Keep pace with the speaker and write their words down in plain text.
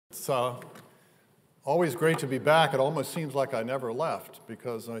It's always great to be back. It almost seems like I never left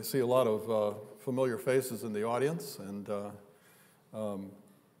because I see a lot of familiar faces in the audience, and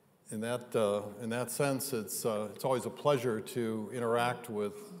in that sense, it's always a pleasure to interact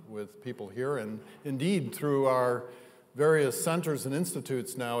with people here, and indeed through our various centers and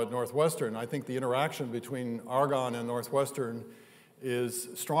institutes now at Northwestern. I think the interaction between Argonne and Northwestern is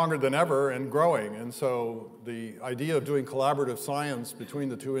stronger than ever and growing. And so the idea of doing collaborative science between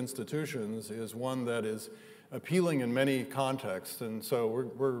the two institutions is one that is appealing in many contexts. And so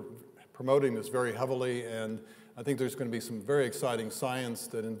we're promoting this very heavily, and I think there's going to be some very exciting science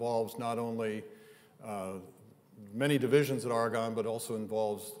that involves not only many divisions at Argonne, but also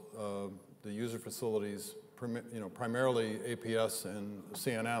involves the user facilities, primarily APS and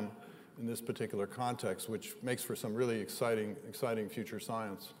CNM in this particular context, which makes for some really exciting future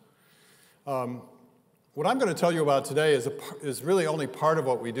science. What I'm going to tell you about today is really only part of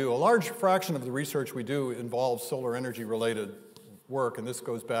what we do. A large fraction of the research we do involves solar energy related work, and this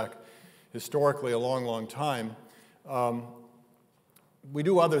goes back historically a long, long time. We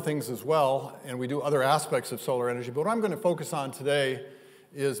do other things as well, and we do other aspects of solar energy, but what I'm going to focus on today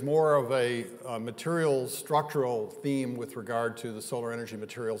is more of a materials structural theme with regard to the solar energy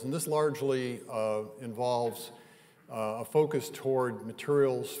materials. And this largely involves a focus toward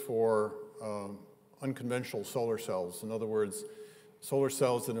materials for unconventional solar cells. In other words, solar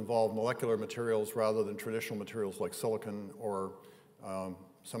cells that involve molecular materials rather than traditional materials like silicon or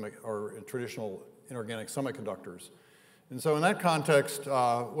traditional inorganic semiconductors. And so in that context,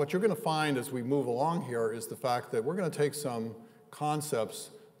 what you're going to find as we move along here is the fact that we're going to take some concepts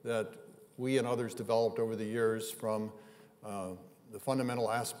that we and others developed over the years from the fundamental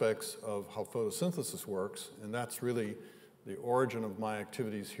aspects of how photosynthesis works, and that's really the origin of my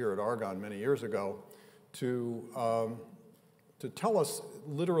activities here at Argonne many years ago, to tell us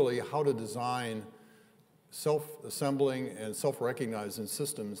literally how to design self-assembling and self-recognizing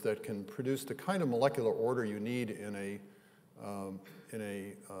systems that can produce the kind of molecular order you need in a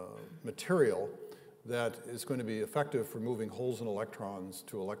material that is going to be effective for moving holes and electrons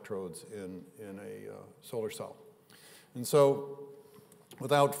to electrodes in a solar cell. And so,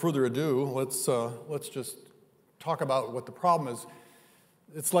 without further ado, let's just talk about what the problem is.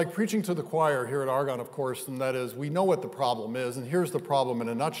 It's like preaching to the choir here at Argonne, of course, and that is we know what the problem is, and here's the problem in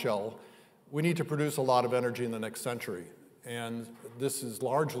a nutshell. We need to produce a lot of energy in the next century. And this is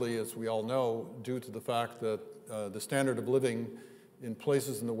largely, as we all know, due to the fact that the standard of living in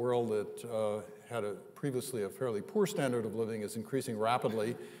places in the world that had previously a fairly poor standard of living is increasing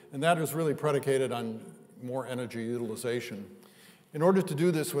rapidly, and that is really predicated on more energy utilization. In order to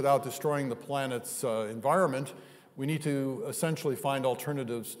do this without destroying the planet's environment, we need to essentially find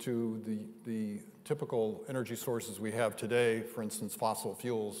alternatives to the typical energy sources we have today, for instance, fossil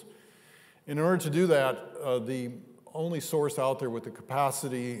fuels. In order to do that, the only source out there with the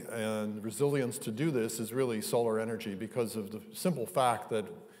capacity and resilience to do this is really solar energy, because of the simple fact that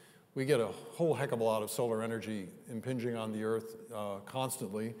we get a whole heck of a lot of solar energy impinging on the Earth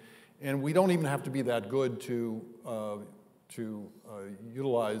constantly, and we don't even have to be that good to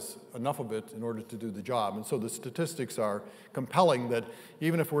utilize enough of it in order to do the job. And so the statistics are compelling that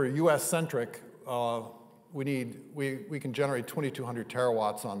even if we're US-centric, we can generate 2,200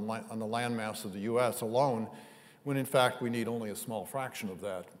 terawatts on the landmass of the US alone, when in fact we need only a small fraction of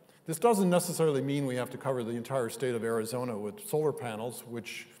that. This doesn't necessarily mean we have to cover the entire state of Arizona with solar panels,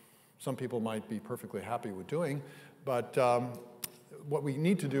 which some people might be perfectly happy with doing, but what we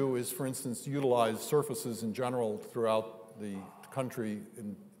need to do is, for instance, utilize surfaces in general throughout the country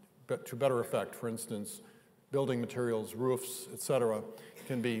to better effect. For instance, building materials, roofs, et cetera,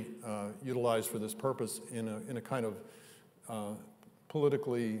 can be utilized for this purpose in a kind of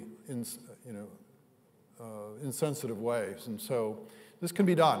politically insensitive ways. And so this can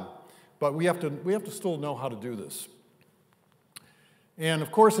be done, but we have to still know how to do this. And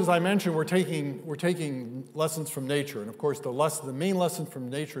of course, as I mentioned, we're taking lessons from nature. And of course, the main lesson from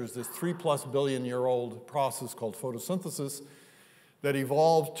nature is this 3+ billion-year-old process called photosynthesis that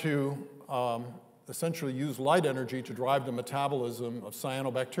evolved to essentially use light energy to drive the metabolism of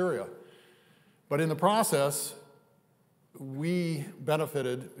cyanobacteria. But in the process, we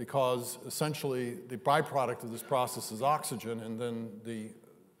benefited because essentially the byproduct of this process is oxygen, and then the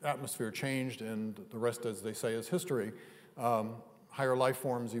atmosphere changed, and the rest, as they say, is history. Higher life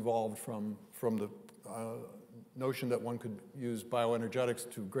forms evolved from the notion that one could use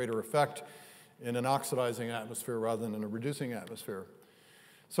bioenergetics to greater effect in an oxidizing atmosphere rather than in a reducing atmosphere.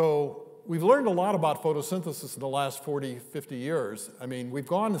 So we've learned a lot about photosynthesis in the last 40, 50 years. I mean, we've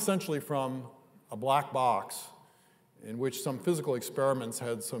gone essentially from a black box in which some physical experiments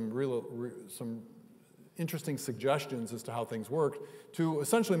had some some interesting suggestions as to how things worked, to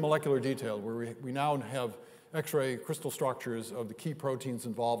essentially molecular detail, where we now have X-ray crystal structures of the key proteins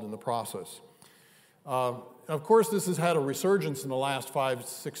involved in the process. Of course, this has had a resurgence in the last 5,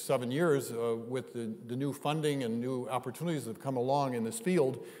 6, 7 years with the new funding and new opportunities that have come along in this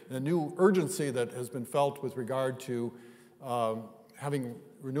field, and the new urgency that has been felt with regard to having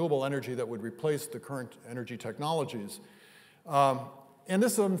renewable energy that would replace the current energy technologies. And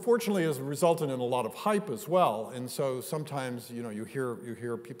this, unfortunately, has resulted in a lot of hype as well. And so sometimes, you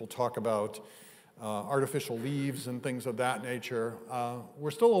hear people talk about artificial leaves and things of that nature.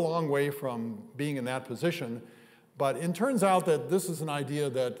 We're still a long way from being in that position, but it turns out that this is an idea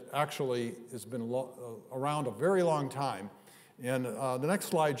that actually has been around a very long time. And the next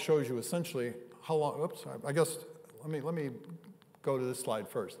slide shows you essentially how long. Oops, I guess let me go to this slide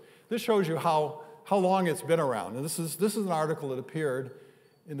first. This shows you how long it's been around. And this is an article that appeared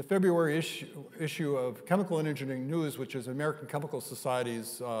in the February issue of Chemical Engineering News, which is American Chemical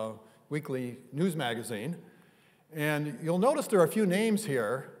Society's weekly news magazine. And you'll notice there are a few names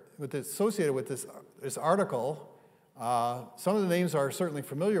here associated with this article. Some of the names are certainly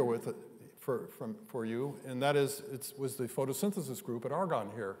familiar with it for you, and that is, it was the photosynthesis group at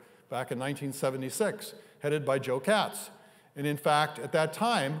Argonne here back in 1976, headed by Joe Katz. And in fact, at that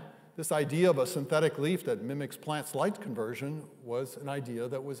time, this idea of a synthetic leaf that mimics plants' light conversion was an idea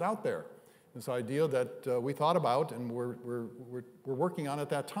that was out there. This idea that we thought about and we're working on at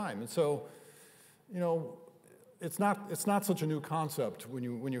that time. And so, it's not such a new concept when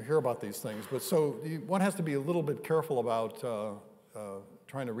you hear about these things. But so one has to be a little bit careful about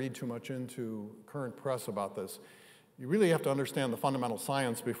trying to read too much into current press about this. You really have to understand the fundamental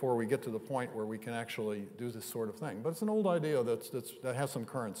science before we get to the point where we can actually do this sort of thing. But it's an old idea that has some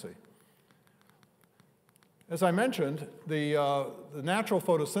currency. As I mentioned, the natural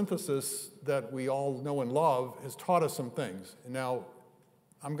photosynthesis that we all know and love has taught us some things. And now,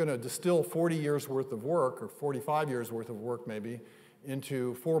 I'm going to distill 40 years worth of work, or 45 years worth of work maybe,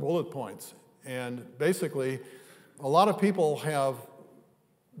 into 4 bullet points. And basically, a lot of people have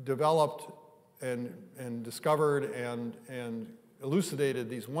developed and discovered and elucidated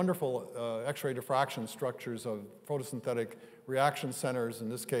these wonderful X-ray diffraction structures of photosynthetic reaction centers, in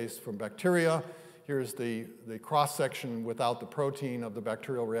this case from bacteria. Here's the cross-section without the protein of the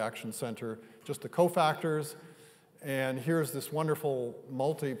bacterial reaction center, just the cofactors. And here's this wonderful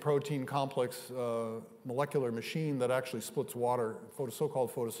multi-protein complex molecular machine that actually splits water,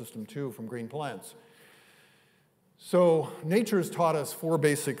 so-called photosystem II, from green plants. So nature has taught us 4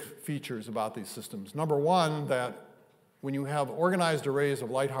 basic features about these systems. Number one, that when you have organized arrays of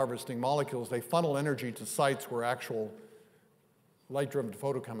light harvesting molecules, they funnel energy to sites where actual light-driven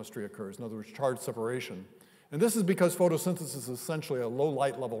photochemistry occurs, in other words, charge separation. And this is because photosynthesis is essentially a low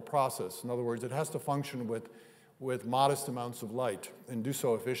light level process. In other words, it has to function with modest amounts of light and do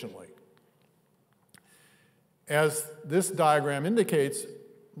so efficiently. As this diagram indicates,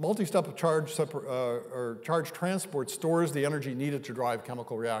 multi-step charge transport stores the energy needed to drive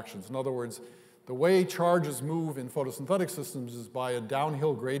chemical reactions. In other words, the way charges move in photosynthetic systems is by a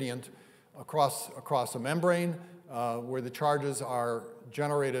downhill gradient across a membrane where the charges are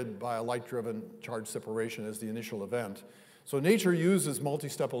generated by a light-driven charge separation as the initial event. So nature uses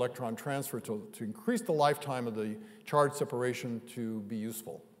multi-step electron transfer to increase the lifetime of the charge separation to be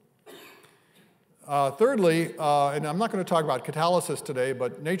useful. Thirdly, and I'm not going to talk about catalysis today,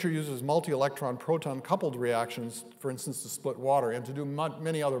 but nature uses multi-electron proton coupled reactions, for instance, to split water, and to do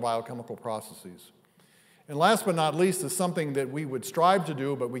many other biochemical processes. And last but not least is something that we would strive to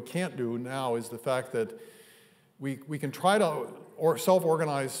do, but we can't do now, is the fact that we can try to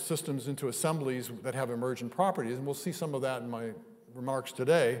self-organize systems into assemblies that have emergent properties, and we'll see some of that in my remarks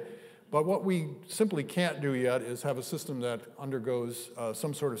today. But what we simply can't do yet is have a system that undergoes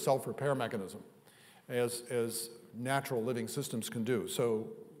some sort of self-repair mechanism, as natural living systems can do. So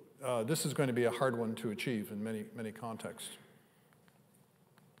this is going to be a hard one to achieve in many contexts.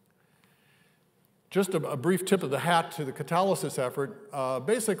 Just a brief tip of the hat to the catalysis effort.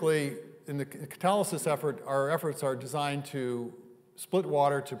 Basically, in the catalysis effort, our efforts are designed to split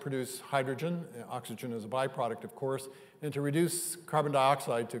water to produce hydrogen, oxygen is a byproduct, of course, and to reduce carbon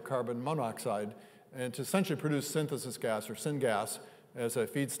dioxide to carbon monoxide, and to essentially produce synthesis gas, or syngas, as a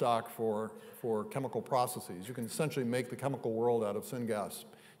feedstock for chemical processes. You can essentially make the chemical world out of syngas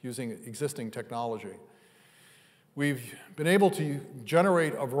using existing technology. We've been able to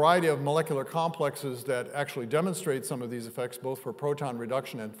generate a variety of molecular complexes that actually demonstrate some of these effects, both for proton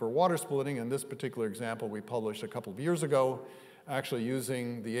reduction and for water splitting. In this particular example, we published a couple of years ago. actually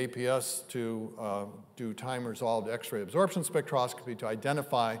using the APS to do time-resolved X-ray absorption spectroscopy to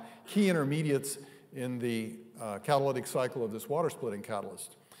identify key intermediates in the catalytic cycle of this water-splitting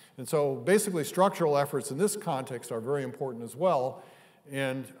catalyst. And so basically structural efforts in this context are very important as well,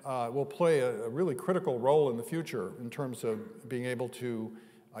 and will play a really critical role in the future in terms of being able to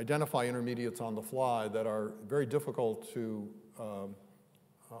identify intermediates on the fly that are very difficult to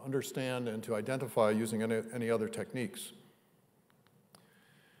understand and to identify using any other techniques.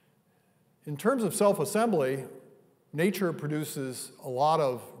 In terms of self-assembly, nature produces a lot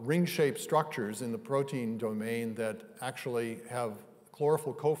of ring-shaped structures in the protein domain that actually have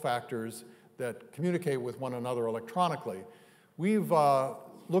chlorophyll cofactors that communicate with one another electronically. We've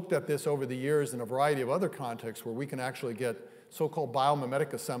looked at this over the years in a variety of other contexts where we can actually get so-called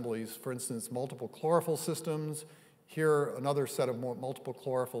biomimetic assemblies, for instance, multiple chlorophyll systems, here another set of multiple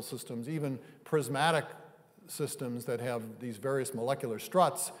chlorophyll systems, even prismatic systems that have these various molecular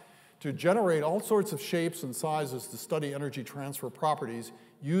struts to generate all sorts of shapes and sizes to study energy transfer properties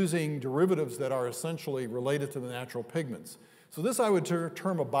using derivatives that are essentially related to the natural pigments. So this I would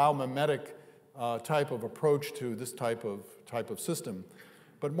term a biomimetic type of approach to this type of system.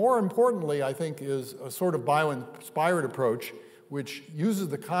 But more importantly, I think, is a sort of bio-inspired approach which uses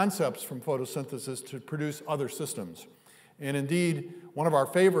the concepts from photosynthesis to produce other systems. And indeed, one of our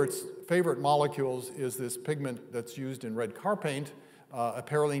favorite molecules is this pigment that's used in red car paint, a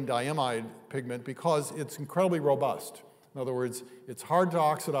perylene diamide pigment, because it's incredibly robust. In other words, it's hard to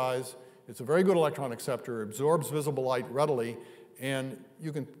oxidize, it's a very good electron acceptor, absorbs visible light readily, and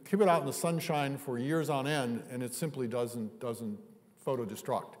you can keep it out in the sunshine for years on end, and it simply doesn't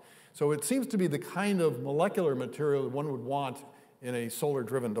photodestruct. So it seems to be the kind of molecular material that one would want in a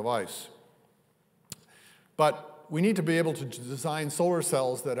solar-driven device. But we need to be able to design solar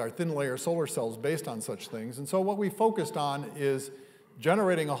cells that are thin-layer solar cells based on such things. And so what we focused on is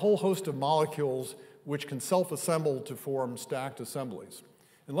generating a whole host of molecules which can self-assemble to form stacked assemblies.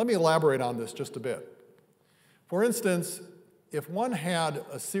 And let me elaborate on this just a bit. For instance, if one had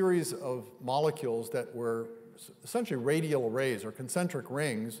a series of molecules that were essentially radial arrays or concentric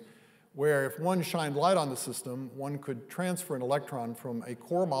rings, where if one shined light on the system, one could transfer an electron from a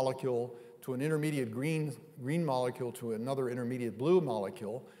core molecule to an intermediate green molecule to another intermediate blue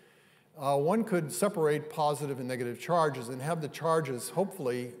molecule, one could separate positive and negative charges and have the charges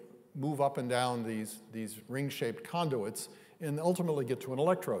hopefully move up and down these ring-shaped conduits and ultimately get to an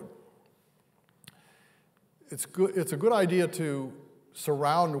electrode. It's a good idea to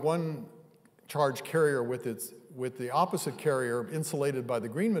surround one charge carrier with the opposite carrier insulated by the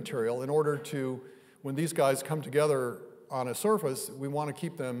green material in order to, when these guys come together on a surface, we want to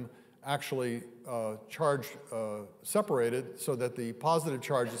keep them actually charge separated so that the positive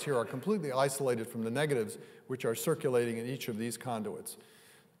charges here are completely isolated from the negatives which are circulating in each of these conduits.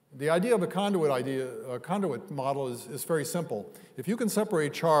 The idea of a conduit model is very simple. If you can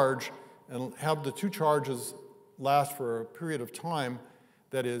separate charge and have the two charges last for a period of time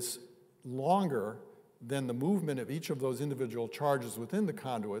that is longer than the movement of each of those individual charges within the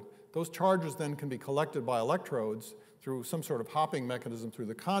conduit, those charges then can be collected by electrodes through some sort of hopping mechanism through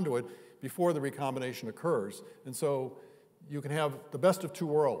the conduit before the recombination occurs. And so you can have the best of two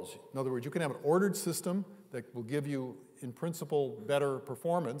worlds. In other words, you can have an ordered system that will give you, in principle, better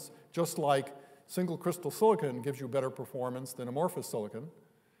performance, just like single crystal silicon gives you better performance than amorphous silicon.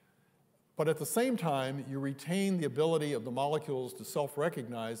 But at the same time, you retain the ability of the molecules to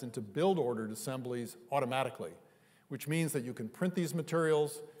self-recognize and to build ordered assemblies automatically, which means that you can print these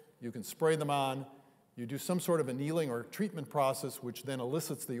materials, you can spray them on, you do some sort of annealing or treatment process which then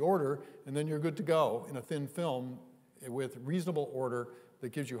elicits the order, and then you're good to go in a thin film with reasonable order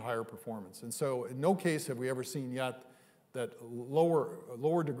that gives you higher performance. And so in no case have we ever seen yet that a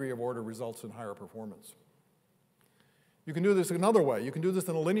lower degree of order results in higher performance. You can do this another way. You can do this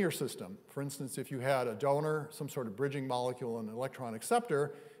in a linear system. For instance, if you had a donor, some sort of bridging molecule, and an electron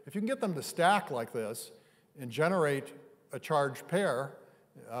acceptor, if you can get them to stack like this and generate a charged pair,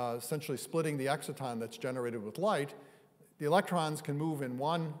 essentially splitting the exciton that's generated with light, the electrons can move in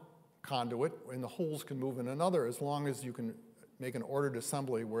one conduit and the holes can move in another, as long as you can make an ordered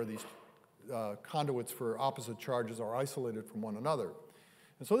assembly where these conduits for opposite charges are isolated from one another.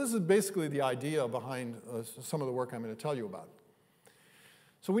 And so this is basically the idea behind some of the work I'm going to tell you about.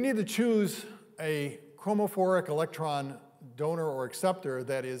 So we need to choose a chromophoric electron donor or acceptor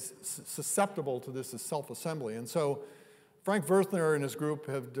that is susceptible to this self-assembly. And so Frank Werthner and his group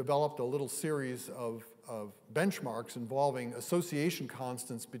have developed a little series of benchmarks involving association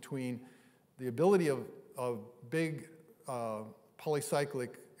constants between the ability of big polycyclic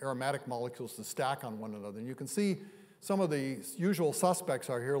aromatic molecules to stack on one another. And you can see Some of the usual suspects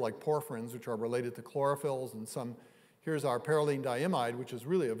are here, like porphyrins, which are related to chlorophylls, and some, here's our parylene diimide, which is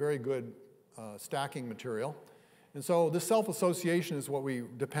really a very good stacking material. And so this self-association is what we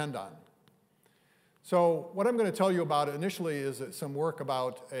depend on. So what I'm going to tell you about initially is some work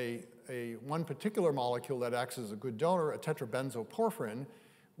about one particular molecule that acts as a good donor, a tetrabenzoporphyrin,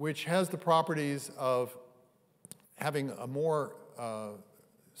 which has the properties of having a more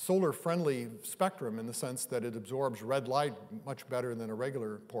solar-friendly spectrum in the sense that it absorbs red light much better than a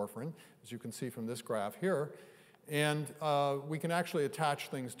regular porphyrin, as you can see from this graph here. And we can actually attach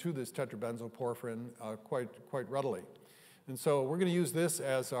things to this tetrabenzoporphyrin quite readily. And so we're going to use this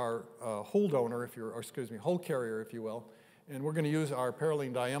as our whole donor, whole carrier, if you will. And we're going to use our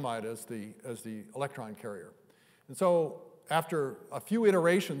parylene diimide as the electron carrier. And so after a few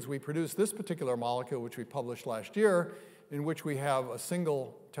iterations, we produced this particular molecule, which we published last year, in which we have a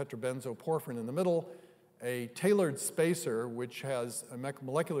single tetrabenzoporphyrin in the middle, a tailored spacer, which has a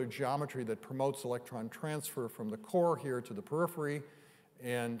molecular geometry that promotes electron transfer from the core here to the periphery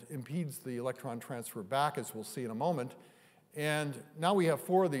and impedes the electron transfer back, as we'll see in a moment. And now we have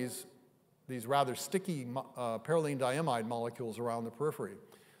 4 of these rather sticky parylene diimide molecules around the periphery.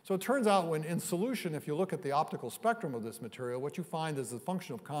 So it turns out when in solution, if you look at the optical spectrum of this material, what you find is the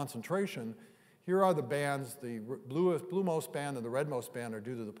function of concentration. Here are the bands, the bluemost band and the redmost band are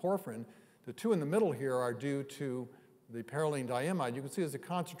due to the porphyrin. The 2 in the middle here are due to the parylene diimide. You can see as the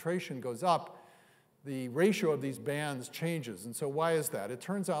concentration goes up, the ratio of these bands changes. And so why is that? It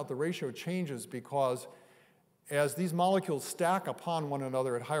turns out the ratio changes because as these molecules stack upon one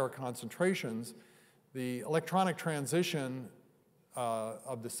another at higher concentrations, the electronic transition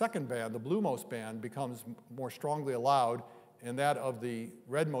of the second band, the bluemost band, becomes more strongly allowed, and that of the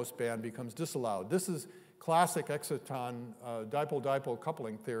redmost band becomes disallowed. This is classic exciton dipole-dipole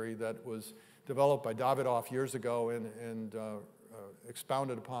coupling theory that was developed by Davidoff years ago and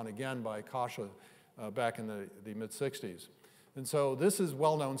expounded upon again by Kasha back in the mid-60s. And so this is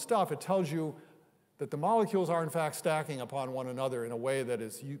well-known stuff. It tells you that the molecules are in fact stacking upon one another in a way that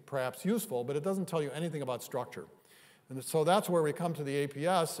is perhaps useful, but it doesn't tell you anything about structure. And so that's where we come to the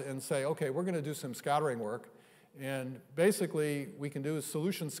APS and say, okay, we're going to do some scattering work. And basically, we can do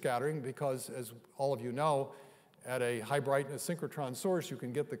solution scattering because, as all of you know, at a high brightness synchrotron source, you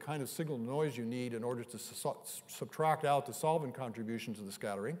can get the kind of signal noise you need in order to subtract out the solvent contribution to the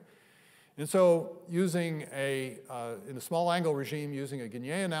scattering. And so using in a small angle regime, using a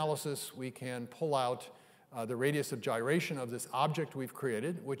Guignay analysis, we can pull out the radius of gyration of this object we've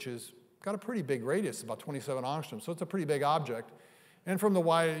created, which has got a pretty big radius, about 27 angstroms. So it's a pretty big object. And from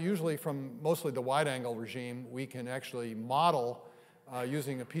usually from mostly the wide angle regime, we can actually model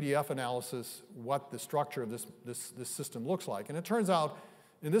using a PDF analysis what the structure of this system looks like. And it turns out,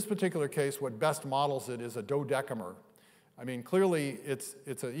 in this particular case, what best models it is a dodecamer. I mean, clearly, it's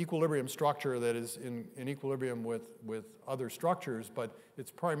an equilibrium structure that is in equilibrium with other structures, but it's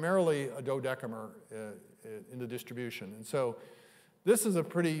primarily a dodecamer in the distribution. And so this is a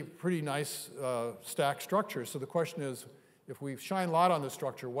pretty nice stack structure. So the question is, if we shine light on the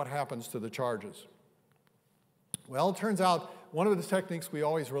structure, what happens to the charges? Well, it turns out one of the techniques we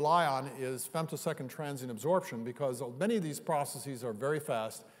always rely on is femtosecond transient absorption, because many of these processes are very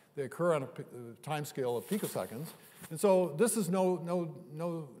fast. They occur on a time scale of picoseconds. And so this is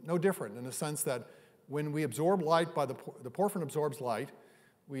no different in the sense that when we absorb light the porphyrin absorbs light,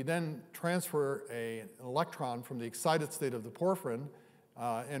 we then transfer an electron from the excited state of the porphyrin.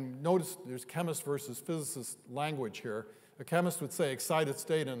 And notice there's chemist versus physicist language here. A chemist would say excited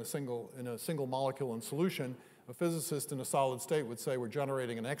state in a single molecule in solution. A physicist in a solid state would say we're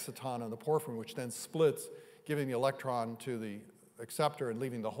generating an exciton on the porphyrin, which then splits, giving the electron to the acceptor and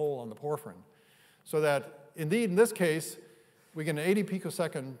leaving the hole on the porphyrin. So that, indeed, in this case, we get an 80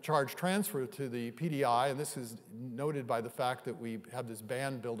 picosecond charge transfer to the PDI, and this is noted by the fact that we have this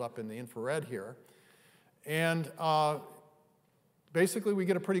band build up in the infrared here. And basically, we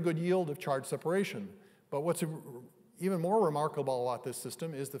get a pretty good yield of charge separation. But what's even more remarkable about this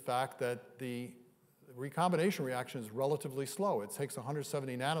system is the fact that the recombination reaction is relatively slow. It takes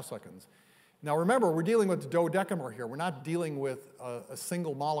 170 nanoseconds. Now remember, we're dealing with the dodecamer here. We're not dealing with a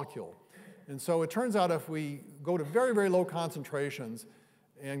single molecule. And so it turns out if we go to very, very low concentrations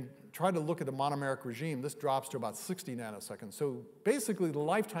and try to look at the monomeric regime, this drops to about 60 nanoseconds. So basically, the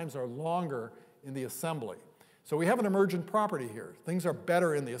lifetimes are longer in the assembly. So we have an emergent property here. Things are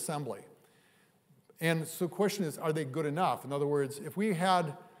better in the assembly. And so the question is, are they good enough? In other words, if we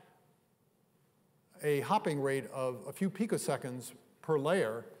had a hopping rate of a few picoseconds per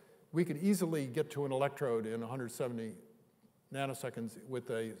layer, we could easily get to an electrode in 170 nanoseconds with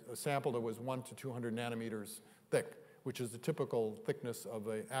a sample that was 1 to 200 nanometers thick. which is the typical thickness of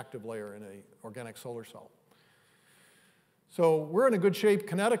an active layer in an organic solar cell. So we're in a good shape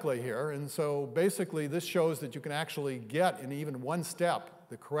kinetically here, and so basically this shows that you can actually get in even one step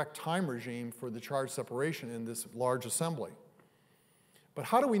the correct time regime for the charge separation in this large assembly. But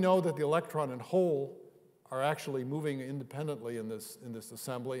how do we know that the electron and hole are actually moving independently in this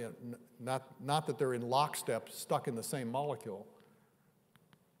assembly, and not that they're in lockstep, stuck in the same molecule?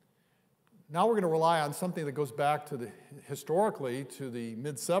 Now we're going to rely on something that goes back to historically to the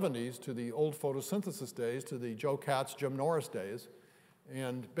mid-70s, to the old photosynthesis days, to the Joe Katz, Jim Norris days.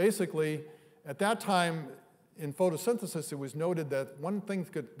 And basically, at that time in photosynthesis, it was noted that one thing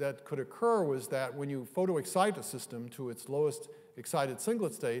that could occur was that when you photoexcite a system to its lowest excited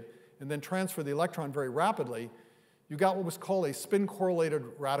singlet state and then transfer the electron very rapidly, you got what was called a spin-correlated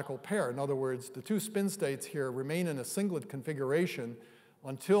radical pair. In other words, the two spin states here remain in a singlet configuration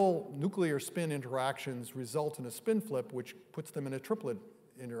until nuclear spin interactions result in a spin flip, which puts them in a triplet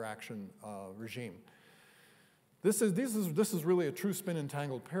interaction regime. This is really a true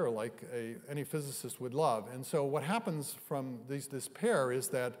spin-entangled pair like any physicist would love. And so what happens from this pair is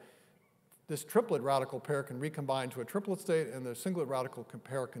that this triplet radical pair can recombine to a triplet state, and the singlet radical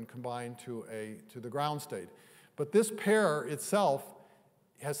pair can combine to the ground state. But this pair itself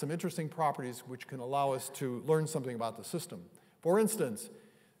has some interesting properties which can allow us to learn something about the system. For instance,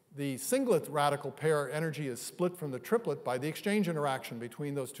 the singlet radical pair energy is split from the triplet by the exchange interaction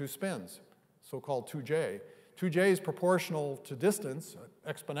between those two spins, so-called 2J. 2J is proportional to distance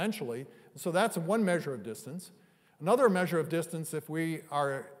exponentially, so that's one measure of distance. Another measure of distance, if we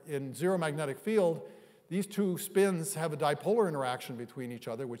are in zero magnetic field, these two spins have a dipolar interaction between each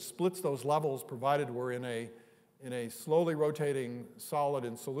other, which splits those levels provided we're in a slowly rotating solid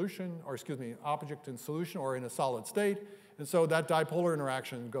in solution, or excuse me, object in solution, or in a solid state. And so that dipolar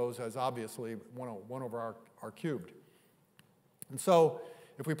interaction goes as obviously 1 over r cubed. And so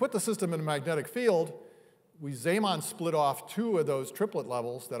if we put the system in a magnetic field, we Zeeman split off 2 of those triplet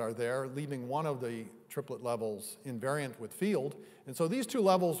levels that are there, leaving 1 of the triplet levels invariant with field. And so these 2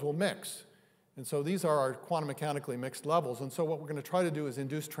 levels will mix. And so these are our quantum mechanically mixed levels. And so what we're going to try to do is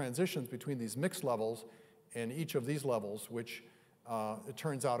induce transitions between these mixed levels and each of these levels, which it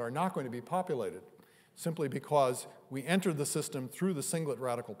turns out are not going to be populated, simply because we entered the system through the singlet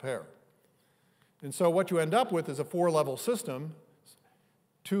radical pair. And so what you end up with is a 4-level system,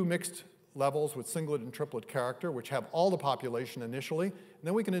 2 mixed levels with singlet and triplet character, which have all the population initially. And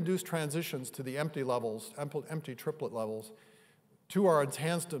then we can induce transitions to the empty levels, empty triplet levels. 2 are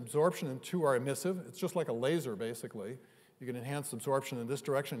enhanced absorption and 2 are emissive. It's just like a laser, basically. You get enhanced absorption in this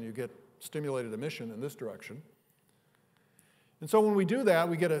direction, and you get stimulated emission in this direction. And so when we do that,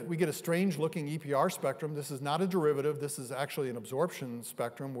 we get a strange-looking EPR spectrum. This is not a derivative. This is actually an absorption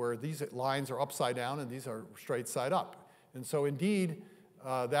spectrum where these lines are upside down and these are straight side up. And so indeed,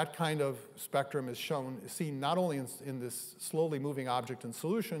 that kind of spectrum is seen not only in this slowly moving object in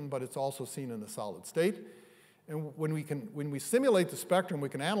solution, but it's also seen in the solid state. And when we simulate the spectrum, we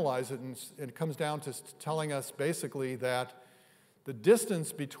can analyze it, and it comes down to telling us basically that the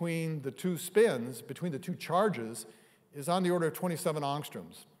distance between the 2 spins, between the 2 charges, is on the order of 27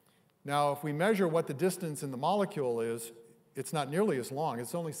 angstroms. Now, if we measure what the distance in the molecule is, it's not nearly as long.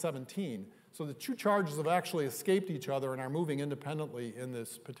 It's only 17. So the 2 charges have actually escaped each other and are moving independently in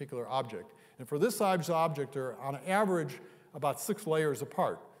this particular object. And for this size object, they're on average about 6 layers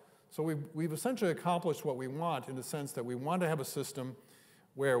apart. So we've essentially accomplished what we want in the sense that we want to have a system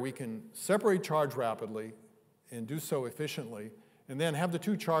where we can separate charge rapidly and do so efficiently, and then have the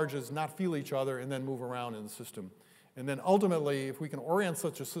 2 charges not feel each other and then move around in the system. And then ultimately, if we can orient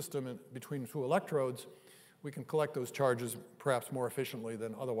such a system between 2 electrodes, we can collect those charges perhaps more efficiently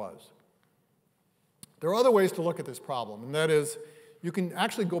than otherwise. There are other ways to look at this problem, and that is you can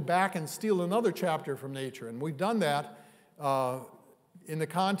actually go back and steal another chapter from nature. And we've done that in the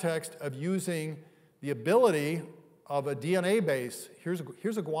context of using the ability of a DNA base. Here's a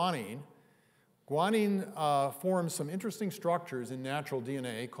guanine. Guanine forms some interesting structures in natural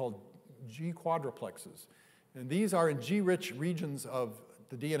DNA called G quadruplexes. And these are in G-rich regions of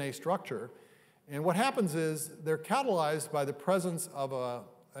the DNA structure. And what happens is they're catalyzed by the presence of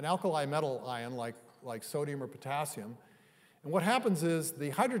an alkali metal ion like sodium or potassium. And what happens is the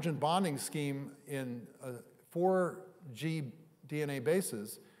hydrogen bonding scheme in 4G DNA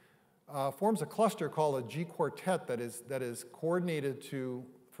bases forms a cluster called a G quartet that is coordinated to,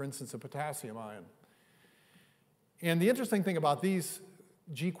 for instance, a potassium ion. And the interesting thing about these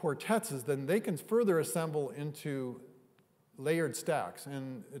G quartets is then they can further assemble into layered stacks.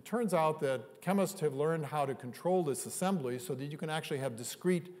 And it turns out that chemists have learned how to control this assembly so that you can actually have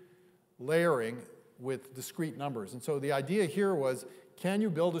discrete layering with discrete numbers. And so the idea here was, can you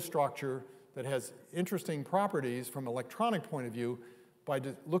build a structure that has interesting properties from an electronic point of view by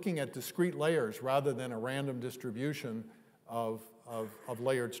looking at discrete layers rather than a random distribution of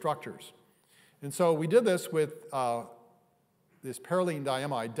layered structures? And so we did this with this parylene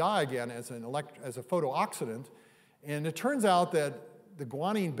diamide dye again as a photooxidant. And it turns out that the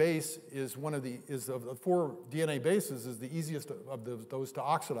guanine base is of the 4 DNA bases, is the easiest of those to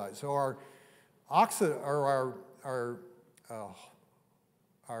oxidize. So our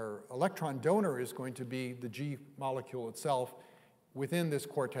electron donor is going to be the G molecule itself within this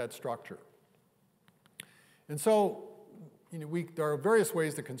quartet structure. And so there are various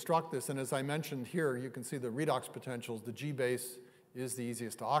ways to construct this, and as I mentioned here, you can see the redox potentials. The G base is the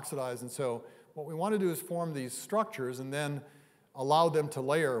easiest to oxidize, and so what we want to do is form these structures and then allow them to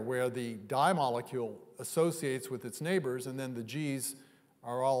layer where the di molecule associates with its neighbors, and then the G's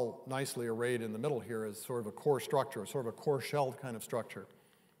are all nicely arrayed in the middle here as sort of a core structure, sort of a core shelled kind of structure.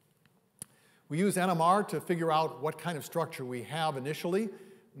 We use NMR to figure out what kind of structure we have initially,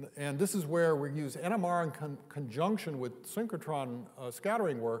 and this is where we use NMR in conjunction with synchrotron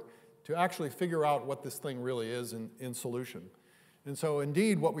scattering work to actually figure out what this thing really is in solution. And so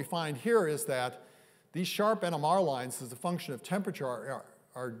indeed what we find here is that these sharp NMR lines as a function of temperature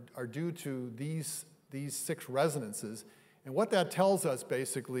are due to these 6 resonances. And what that tells us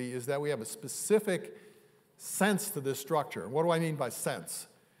basically is that we have a specific sense to this structure. What do I mean by sense?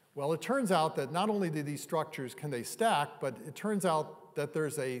 Well, it turns out that not only do these structures can they stack, but it turns out that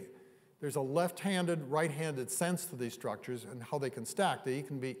there's a left-handed, right-handed sense to these structures and how they can stack. They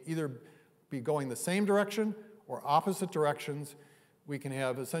can either be going the same direction or opposite directions. We can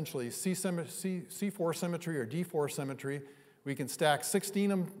have essentially C4 symmetry or D4 symmetry. We can stack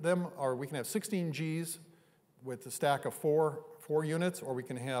 16 of them, or we can have 16 Gs with a stack of 4 units, or we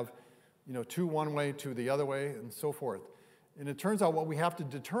can have 2 one way, 2 the other way, and so forth. And it turns out what we have to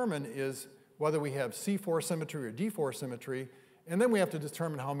determine is whether we have C4 symmetry or D4 symmetry, and then we have to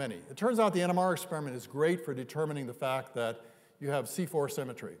determine how many. It turns out the NMR experiment is great for determining the fact that you have C4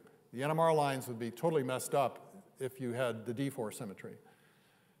 symmetry. The NMR lines would be totally messed up if you had the D4 symmetry.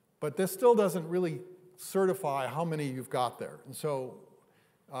 But this still doesn't really certify how many you've got there. And so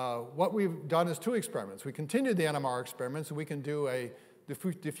what we've done is 2 experiments. We continued the NMR experiment, so we can do a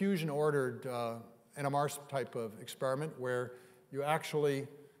diffusion-ordered NMR type of experiment where you actually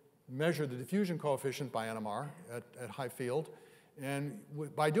measure the diffusion coefficient by NMR at high field. And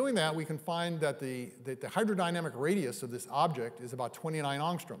by doing that, we can find that the hydrodynamic radius of this object is about 29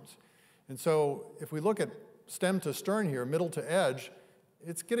 angstroms. And so if we look at stem to stern here, middle to edge,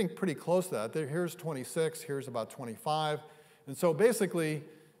 it's getting pretty close to that. Here's 26, here's about 25. And so basically,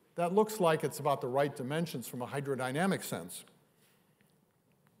 that looks like it's about the right dimensions from a hydrodynamic sense.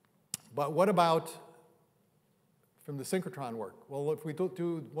 But what about from the synchrotron work? Well, if we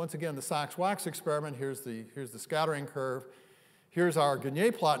do once again, the Sachs-Wax experiment, here's the scattering curve. Here's our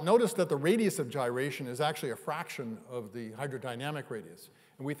Gagné plot. Notice that the radius of gyration is actually a fraction of the hydrodynamic radius.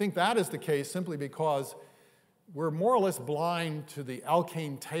 And we think that is the case simply because we're more or less blind to the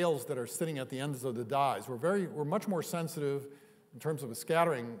alkane tails that are sitting at the ends of the dyes. We're much more sensitive in terms of a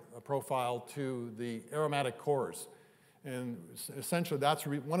scattering profile to the aromatic cores. And essentially, that's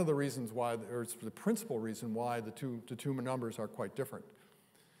one of the reasons why, or it's the principal reason why the two numbers are quite different.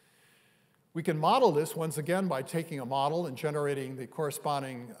 We can model this once again by taking a model and generating the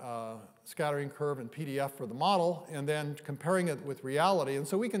corresponding scattering curve and PDF for the model, and then comparing it with reality. And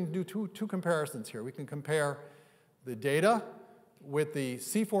so we can do two comparisons here. We can compare the data with the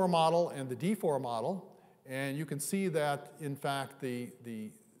C4 model and the D4 model, and you can see that in fact the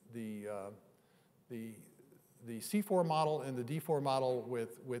C4 model and the D4 model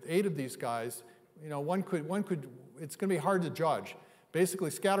with 8 of these guys, it's going to be hard to judge. Basically,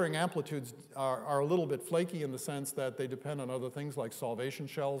 scattering amplitudes are a little bit flaky in the sense that they depend on other things like solvation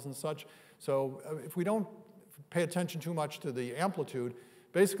shells and such. So if we don't pay attention too much to the amplitude,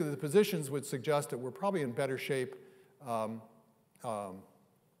 basically the positions would suggest that we're probably in better shape for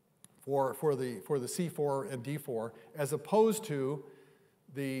the C4 and D4, as opposed to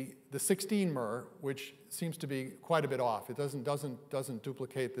the 16 mer, which seems to be quite a bit off. It doesn't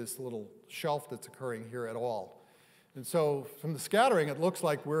duplicate this little shelf that's occurring here at all. And so from the scattering, it looks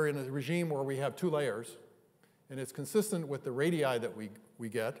like we're in a regime where we have 2 layers, and it's consistent with the radii that we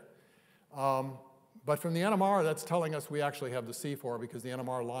get. But from the NMR, that's telling us we actually have the C4 because the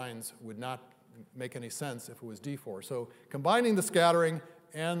NMR lines would not make any sense if it was D4. So combining the scattering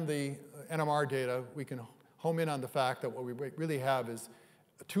and the NMR data, we can home in on the fact that what we really have is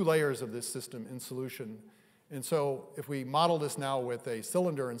 2 layers of this system in solution. And so if we model this now with a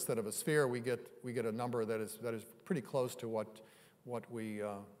cylinder instead of a sphere, we get a number that is pretty close to what we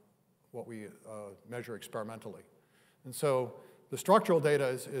measure experimentally. And so the structural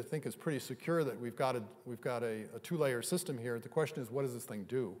data I think is pretty secure that we've got a two-layer system here. The question is, what does this thing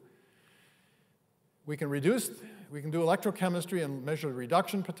do? We can do electrochemistry and measure the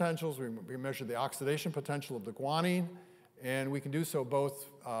reduction potentials. We measure the oxidation potential of the guanine, and we can do so both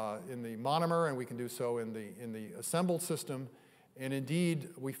in the monomer and we can do so in the assembled system. And indeed,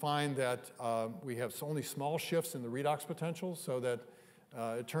 we find that we have only small shifts in the redox potential, so that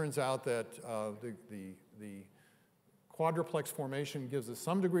it turns out that the quadruplex formation gives us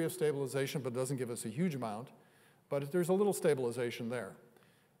some degree of stabilization, but doesn't give us a huge amount. But there's a little stabilization there.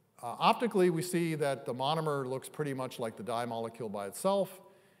 Optically, we see that the monomer looks pretty much like the dye molecule by itself,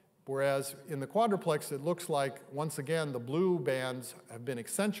 whereas in the quadruplex, it looks like, once again, the blue bands have been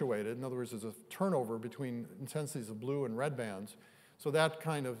accentuated. In other words, there's a turnover between intensities of blue and red bands. So that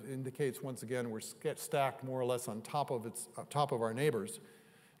kind of indicates, once again, we're stacked more or less on top of our neighbors.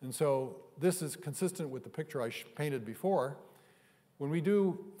 And so this is consistent with the picture I painted before. When we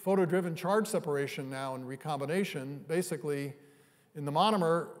do photo-driven charge separation now in recombination, basically, in the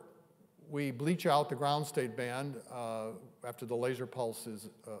monomer, we bleach out the ground state band after the laser pulse is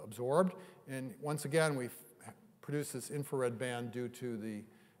absorbed. And once again, we produce this infrared band due to the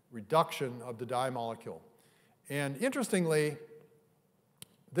reduction of the dye molecule. And interestingly,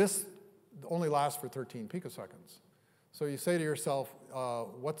 this only lasts for 13 picoseconds. So you say to yourself,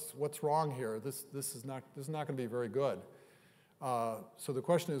 what's wrong here? This is not going to be very good. So the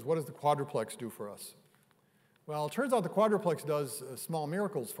question is, what does the quadruplex do for us? Well, it turns out the quadruplex does small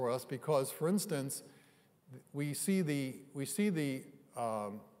miracles for us because, for instance, we see the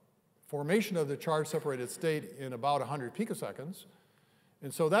formation of the charge-separated state in about 100 picoseconds.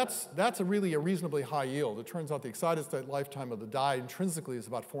 And so that's really a reasonably high yield. It turns out the excited state lifetime of the dye intrinsically is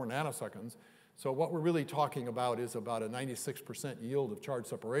about 4 nanoseconds. So what we're really talking about is about a 96% yield of charge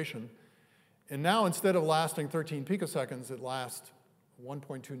separation. And now, instead of lasting 13 picoseconds, it lasts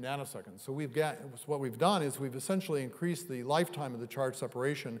 1.2 nanoseconds. So what we've done is we've essentially increased the lifetime of the charge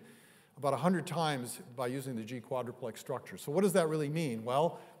separation about 100 times by using the G quadruplex structure. So what does that really mean?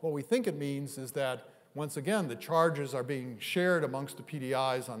 Well, what we think it means is that, once again, the charges are being shared amongst the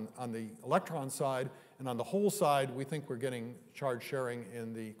PDIs on the electron side, and on the hole side, we think we're getting charge sharing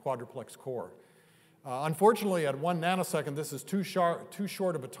in the quadruplex core. Unfortunately, at 1 nanosecond, this is too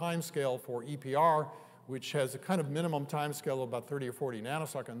short of a time scale for EPR, which has a kind of minimum time scale of about 30 or 40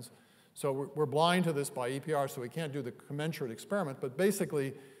 nanoseconds. So we're blind to this by EPR, so we can't do the commensurate experiment. But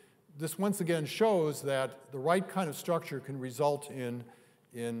basically, this once again shows that the right kind of structure can result in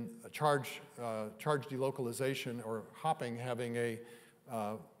a charge delocalization or hopping having a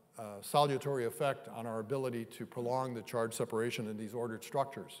salutary effect on our ability to prolong the charge separation in these ordered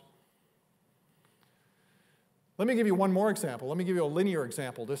structures. Let me give you one more example. Let me give you a linear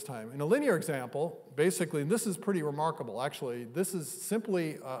example this time. In a linear example, basically, and this is pretty remarkable, actually. This is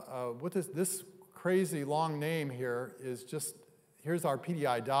simply, with this crazy long name here is just, here's our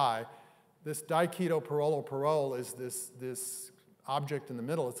PDI dye. This diketoperol is this object in the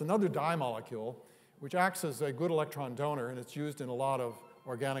middle. It's another dye molecule, which acts as a good electron donor, and it's used in a lot of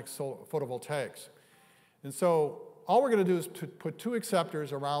organic photovoltaics. And so all we're going to do is put 2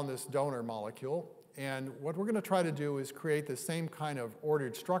 acceptors around this donor molecule. And what we're going to try to do is create the same kind of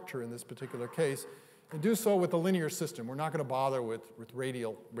ordered structure in this particular case, and do so with a linear system. We're not going to bother with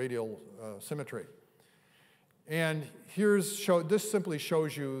radial symmetry. And this simply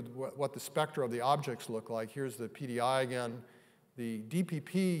shows you what the spectra of the objects look like. Here's the PDI again. The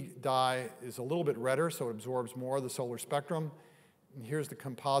DPP dye is a little bit redder, so it absorbs more of the solar spectrum. And here's the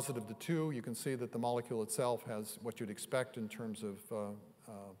composite of the two. You can see that the molecule itself has what you'd expect in terms of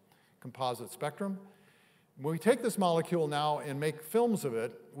composite spectrum. When we take this molecule now and make films of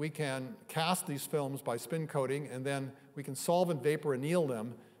it, we can cast these films by spin coating, and then we can solvent vapor anneal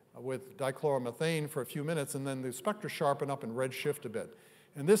them with dichloromethane for a few minutes, and then the spectra sharpen up and redshift a bit.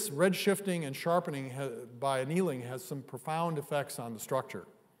 And this redshifting and sharpening by annealing has some profound effects on the structure.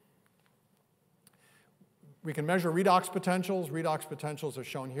 We can measure redox potentials. Redox potentials are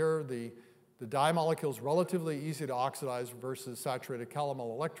shown here. The dye molecule is relatively easy to oxidize versus saturated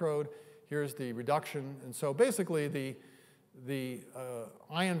calomel electrode. Here's the reduction. And so basically, the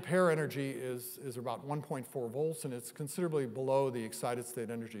ion pair energy is about 1.4 volts, and it's considerably below the excited state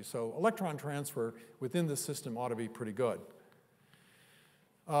energy. So electron transfer within this system ought to be pretty good.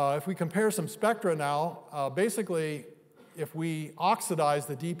 If we compare some spectra now, basically, if we oxidize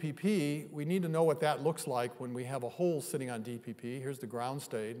the DPP, we need to know what that looks like when we have a hole sitting on DPP. Here's the ground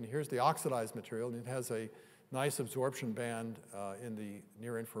state, and here's the oxidized material, and it has a nice absorption band in the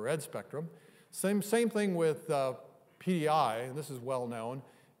near-infrared spectrum. Same thing with PDI, and this is well known.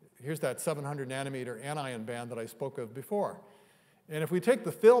 Here's that 700 nanometer anion band that I spoke of before. And if we take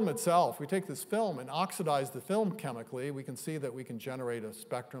the film itself, we take this film and oxidize the film chemically, we can see that we can generate a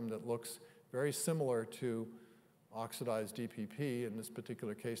spectrum that looks very similar to oxidized DPP, in this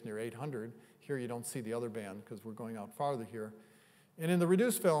particular case near 800. Here you don't see the other band because we're going out farther here. And in the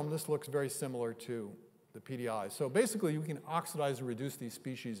reduced film, this looks very similar to the PDI. So basically, you can oxidize and reduce these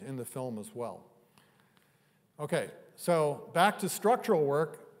species in the film as well. Okay, so back to structural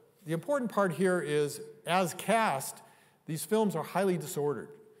work. The important part here is, as cast, these films are highly disordered.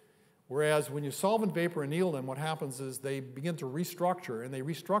 Whereas when you solvent vapor anneal them, what happens is they begin to restructure, and they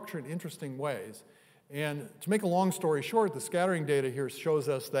restructure in interesting ways. And to make a long story short, the scattering data here shows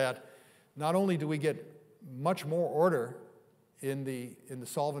us that not only do we get much more order in the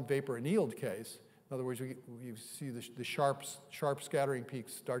solvent vapor annealed case, in other words, you see the sharp scattering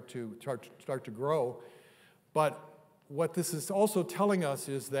peaks start to grow, but what this is also telling us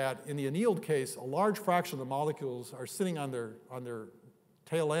is that in the annealed case, a large fraction of the molecules are sitting on their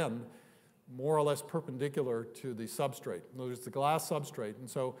tail end, more or less perpendicular to the substrate. In other words, the glass substrate. And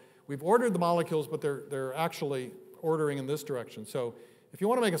so we've ordered the molecules, but they're actually ordering in this direction. So if you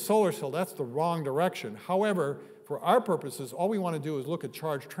want to make a solar cell, that's the wrong direction. However, for our purposes, all we want to do is look at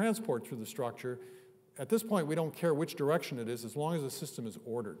charge transport through the structure. At this point, we don't care which direction it is, as long as the system is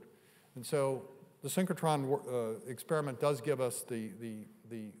ordered. And so the synchrotron experiment does give us the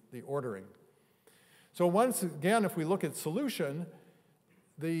ordering. So once again, if we look at solution,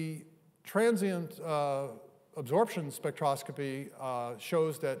 the transient absorption spectroscopy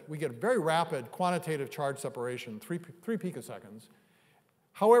shows that we get very rapid quantitative charge separation, 3 picoseconds.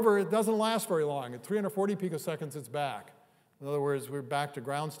 However, it doesn't last very long. At 340 picoseconds, it's back. In other words, we're back to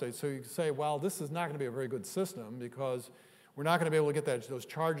ground state. So you can say, well, this is not going to be a very good system because we're not going to be able to get those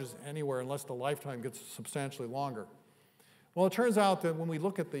charges anywhere unless the lifetime gets substantially longer. Well, it turns out that when we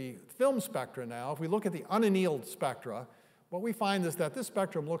look at the film spectra now, if we look at the unannealed spectra, what we find is that this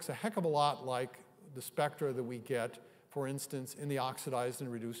spectrum looks a heck of a lot like the spectra that we get, for instance, in the oxidized and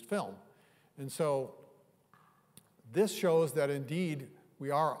reduced film. And so this shows that indeed we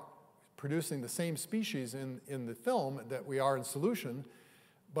are producing the same species in the film that we are in solution.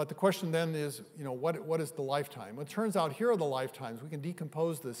 But the question then is, what is the lifetime? Well, it turns out here are the lifetimes. We can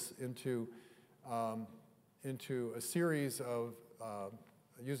decompose this into a series of,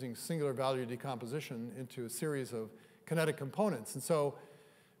 using singular value decomposition, into a series of kinetic components. And so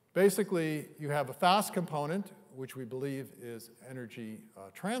basically, you have a fast component, which we believe is energy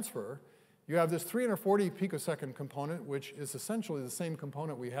transfer. You have this 340 picosecond component, which is essentially the same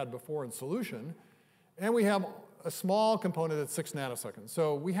component we had before in solution. And we have a small component at 6 nanoseconds.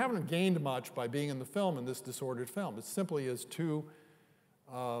 So we haven't gained much by being in the film, in this disordered film. It simply is too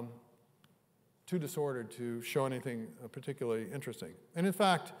disordered to show anything particularly interesting. And in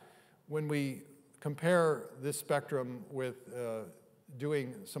fact, when we compare this spectrum with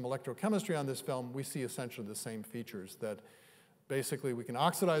doing some electrochemistry on this film, we see essentially the same features, that basically we can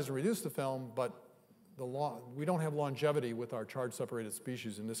oxidize and reduce the film, but we don't have longevity with our charge-separated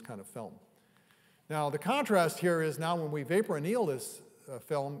species in this kind of film. Now, the contrast here is now when we vapor anneal this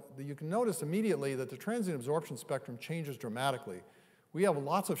film, you can notice immediately that the transient absorption spectrum changes dramatically. We have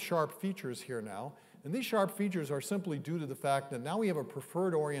lots of sharp features here now, and these sharp features are simply due to the fact that now we have a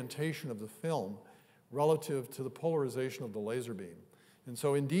preferred orientation of the film relative to the polarization of the laser beam. And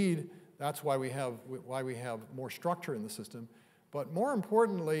so indeed, that's why we have more structure in the system. But more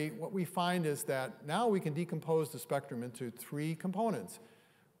importantly, what we find is that now we can decompose the spectrum into 3 components.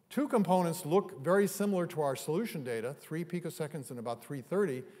 2 components look very similar to our solution data, 3 picoseconds and about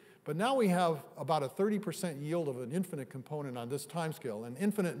 330, but now we have about a 30% yield of an infinite component on this time scale. And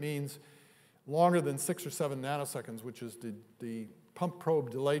infinite means longer than 6 or 7 nanoseconds, which is the pump probe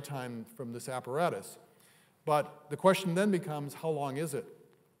delay time from this apparatus. But the question then becomes, how long is it?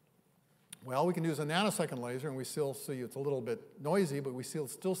 Well, we can use a nanosecond laser, and we still see it's a little bit noisy, but we still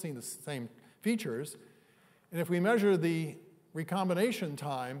see the same features. And if we measure the recombination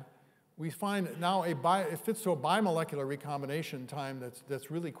time, we find now it fits to a bimolecular recombination time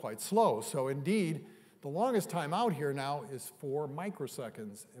that's really quite slow. So indeed, the longest time out here now is 4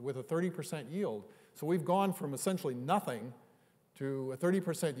 microseconds with a 30% yield. So we've gone from essentially nothing to a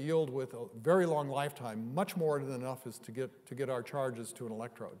 30% yield with a very long lifetime, much more than enough is to get our charges to an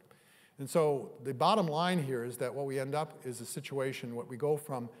electrode. And so the bottom line here is that what we end up is a situation where we go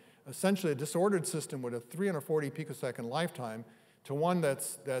from essentially a disordered system with a 340 picosecond lifetime to one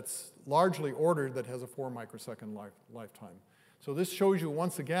that's largely ordered that has a 4 microsecond lifetime. So this shows you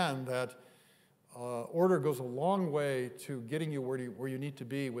once again that order goes a long way to getting you where you need to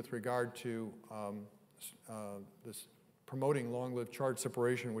be with regard to this promoting long-lived charge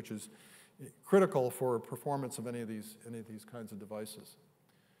separation, which is critical for performance of any of these kinds of devices.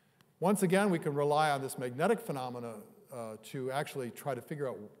 Once again, we can rely on this magnetic phenomena to actually try to figure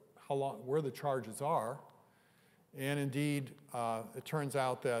out where the charges are. And indeed, it turns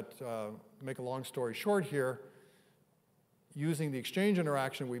out that, to make a long story short here, using the exchange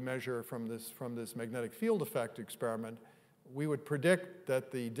interaction we measure from this magnetic field effect experiment, we would predict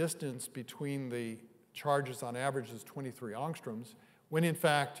that the distance between the charges on average is 23 angstroms, when in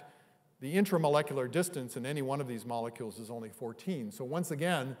fact the intramolecular distance in any one of these molecules is only 14. So once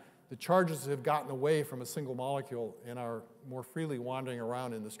again, the charges have gotten away from a single molecule and are more freely wandering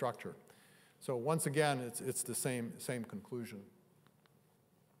around in the structure. So once again, it's the same conclusion.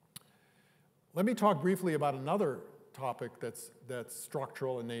 Let me talk briefly about another topic that's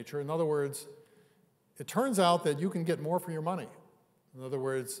structural in nature. In other words, it turns out that you can get more for your money. In other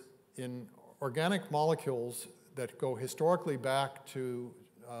words, in organic molecules that go historically back to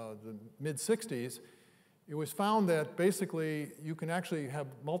the mid-60s, it was found that basically you can actually have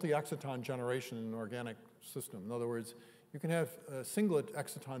multi-exciton generation in an organic system. In other words, you can have a singlet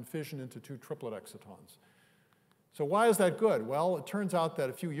exciton fission into two triplet excitons. So why is that good? Well, it turns out that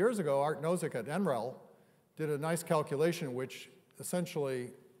a few years ago, Art Nozick at NREL did a nice calculation which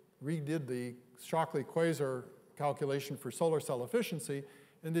essentially redid the Shockley-Quasar calculation for solar cell efficiency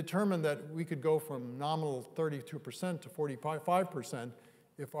and determined that we could go from nominal 32% to 45%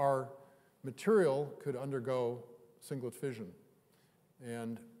 if our material could undergo singlet fission.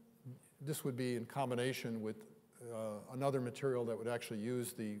 And this would be in combination with another material that would actually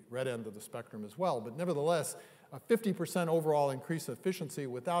use the red end of the spectrum as well. But nevertheless, a 50% overall increase in efficiency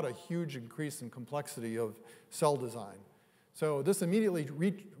without a huge increase in complexity of cell design. So this immediately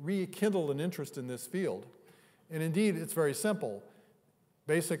rekindled an interest in this field. And indeed, it's very simple.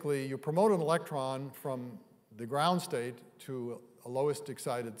 Basically, you promote an electron from the ground state to a lowest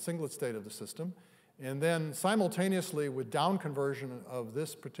excited singlet state of the system, and then simultaneously with down conversion of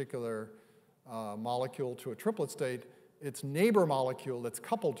this particular molecule to a triplet state, its neighbor molecule that's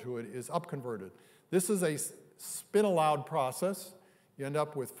coupled to it is upconverted. This is a spin-allowed process. You end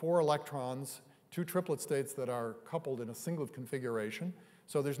up with 4 electrons, 2 triplet states that are coupled in a singlet configuration.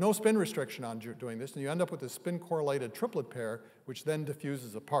 So there's no spin restriction on doing this, and you end up with a spin-correlated triplet pair, which then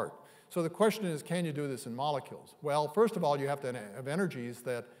diffuses apart. So the question is, can you do this in molecules? Well, first of all, you have to have energies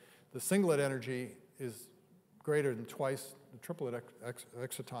that the singlet energy is greater than twice the triplet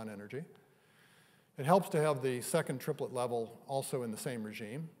exciton energy. It helps to have the second triplet level also in the same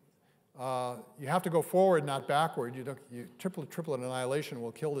regime. You have to go forward, not backward. Triplet annihilation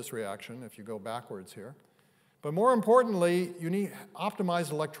will kill this reaction if you go backwards here. But more importantly, you need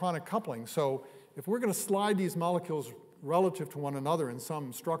optimized electronic coupling. So if we're going to slide these molecules relative to one another in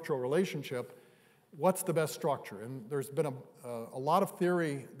some structural relationship, what's the best structure? And there's been a lot of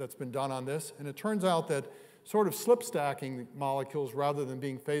theory that's been done on this, and it turns out that sort of slip stacking molecules rather than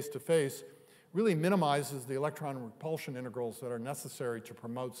being face-to-face really minimizes the electron repulsion integrals that are necessary to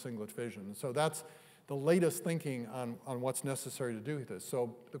promote singlet fission. So that's the latest thinking on what's necessary to do this.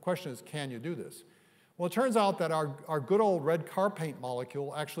 So the question is, can you do this? Well, it turns out that our good old red car paint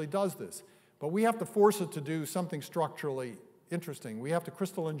molecule actually does this. But we have to force it to do something structurally interesting. We have to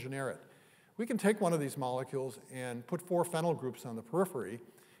crystal engineer it. We can take one of these molecules and put 4 phenyl groups on the periphery,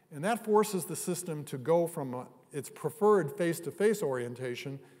 and that forces the system to go from its preferred face-to-face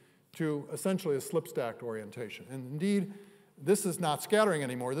orientation to essentially a slip-stacked orientation. And indeed, this is not scattering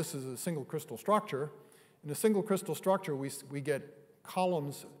anymore. This is a single crystal structure. In a single crystal structure, we get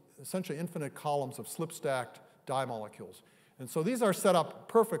columns, essentially infinite columns of slip-stacked dye molecules. And so these are set up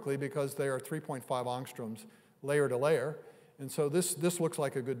perfectly because they are 3.5 angstroms layer to layer. And so this looks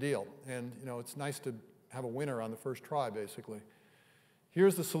like a good deal. And it's nice to have a winner on the first try, basically.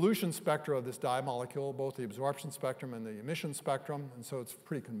 Here's the solution spectra of this dye molecule, both the absorption spectrum and the emission spectrum, and so it's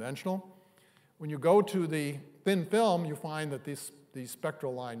pretty conventional. When you go to the thin film, you find that these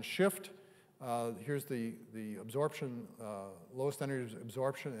spectral lines shift. Here's the absorption, lowest energy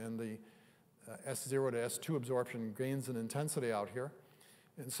absorption, and the S0 to S2 absorption gains in intensity out here.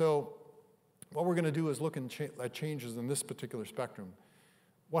 And so what we're going to do is look at changes in this particular spectrum.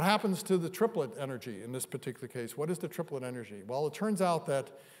 What happens to the triplet energy in this particular case? What is the triplet energy? Well, it turns out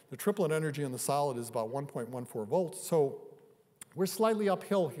that the triplet energy in the solid is about 1.14 volts, so we're slightly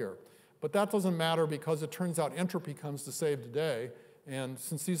uphill here. But that doesn't matter because it turns out entropy comes to save the day, and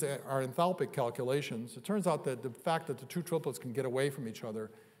since these are enthalpic calculations, it turns out that the fact that the 2 triplets can get away from each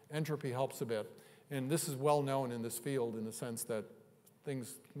other, entropy helps a bit. And this is well known in this field in the sense that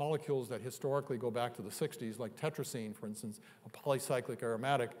molecules that historically go back to the 60s, like tetracene, for instance, a polycyclic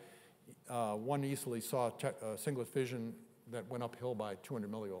aromatic, one easily saw a singlet fission that went uphill by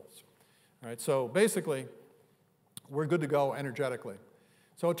 200 millivolts. All right, so basically, we're good to go energetically.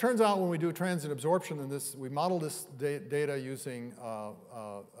 So it turns out when we do transient absorption in this, we model this data using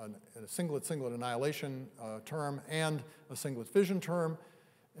a singlet annihilation term and a singlet fission term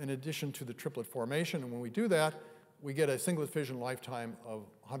in addition to the triplet formation. And when we do that, we get a singlet fission lifetime of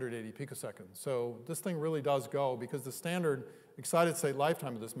 180 picoseconds. So this thing really does go, because the standard excited state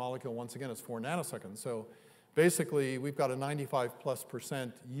lifetime of this molecule, once again, is 4 nanoseconds. So basically, we've got a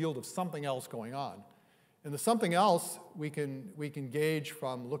 95+% yield of something else going on. And the something else we can gauge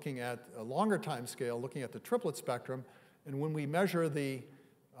from looking at a longer time scale, looking at the triplet spectrum. And when we measure the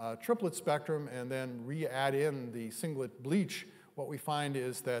triplet spectrum and then re-add in the singlet bleach, what we find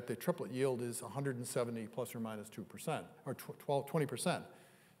is that the triplet yield is 170 plus or minus 2%, or 20%.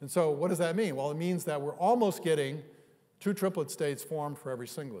 And so what does that mean? Well, it means that we're almost getting 2 triplet states formed for every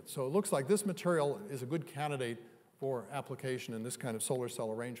singlet. So it looks like this material is a good candidate for application in this kind of solar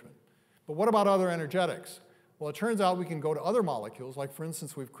cell arrangement. But what about other energetics? Well, it turns out we can go to other molecules. Like, for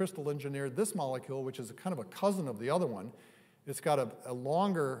instance, we've crystal engineered this molecule, which is a kind of a cousin of the other one. It's got a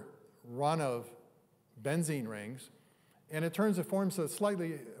longer run of benzene rings. And it forms a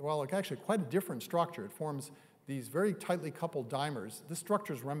slightly, well, actually quite a different structure. It forms these very tightly coupled dimers. This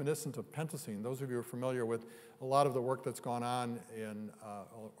structure is reminiscent of pentacene. Those of you who are familiar with a lot of the work that's gone on in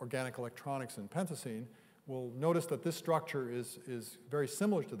organic electronics and pentacene will notice that this structure is very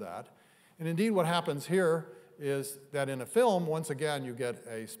similar to that. And indeed, what happens here is that in a film, once again, you get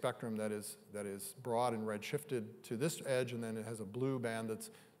a spectrum that is broad and redshifted to this edge, and then it has a blue band that's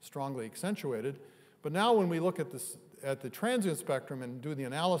strongly accentuated. But now when we look at the transient spectrum and do the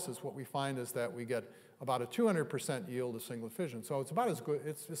analysis, what we find is that we get about a 200% yield of singlet fission. So it's about as good,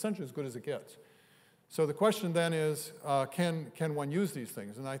 it's essentially as good as it gets. So the question then is, can one use these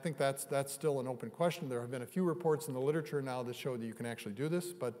things? And I think that's still an open question. There have been a few reports in the literature now that show that you can actually do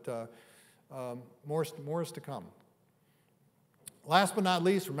this, but more is to come. Last but not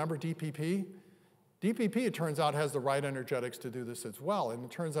least, remember DPP? DPP, it turns out, has the right energetics to do this as well. And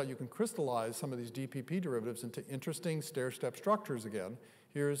it turns out you can crystallize some of these DPP derivatives into interesting stair-step structures again.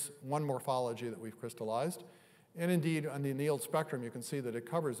 Here's one morphology that we've crystallized. And indeed, on the annealed spectrum, you can see that it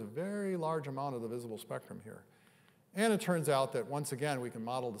covers a very large amount of the visible spectrum here. And it turns out that, once again, we can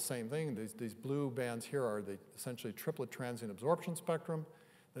model the same thing. These blue bands here are the essentially triplet transient absorption spectrum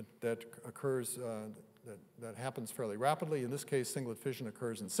that occurs, that happens fairly rapidly. In this case, singlet fission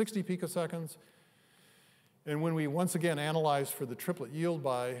occurs in 60 picoseconds. And when we once again analyze for the triplet yield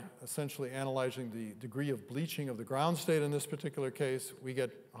by essentially analyzing the degree of bleaching of the ground state in this particular case, we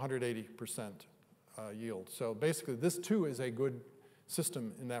get 180% yield. So basically, this too is a good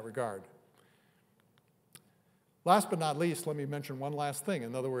system in that regard. Last but not least, let me mention one last thing.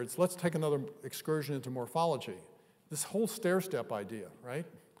 In other words, let's take another excursion into morphology. This whole stair-step idea, right?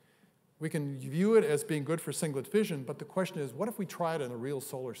 We can view it as being good for singlet fission, but the question is, what if we try it in a real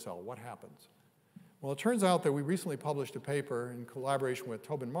solar cell? What happens? Well, it turns out that we recently published a paper in collaboration with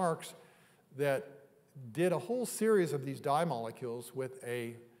Tobin Marks that did a whole series of these dye molecules with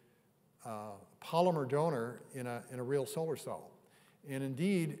a polymer donor in a real solar cell. And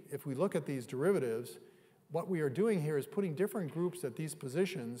indeed, if we look at these derivatives, what we are doing here is putting different groups at these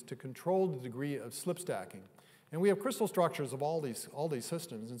positions to control the degree of slip stacking. And we have crystal structures of all these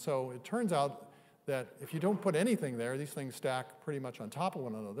systems. And so it turns out that if you don't put anything there, these things stack pretty much on top of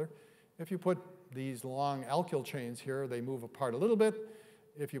one another. If you put these long alkyl chains here, they move apart a little bit.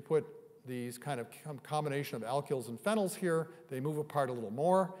 If you put these kind of combination of alkyls and phenols here, they move apart a little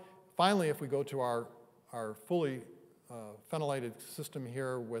more. Finally, if we go to our fully phenylated system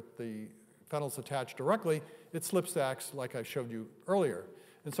here with the phenols attached directly, it slip stacks like I showed you earlier.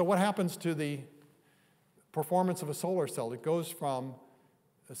 And so what happens to the performance of a solar cell? It goes from,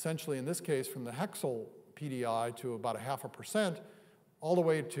 essentially in this case, from the hexyl PDI to about 0.5%, all the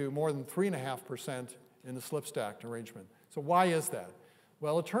way to more than 3.5% in the slip stacked arrangement. So why is that?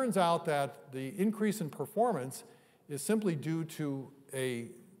 Well, it turns out that the increase in performance is simply due to a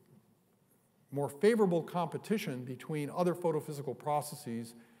more favorable competition between other photophysical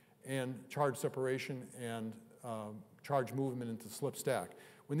processes and charge separation and charge movement into slip stack.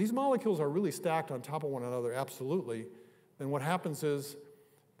 When these molecules are really stacked on top of one another, absolutely, then what happens is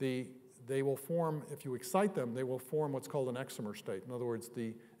they will form, if you excite them, they will form what's called an excimer state. In other words,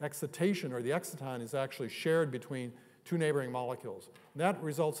 the excitation or the exciton is actually shared between two neighboring molecules. And that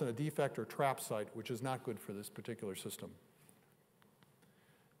results in a defect or trap site, which is not good for this particular system.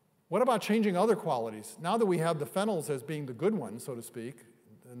 What about changing other qualities? Now that we have the phenols as being the good ones, so to speak,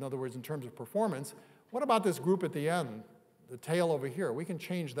 in other words, in terms of performance, what about this group at the end, the tail over here? We can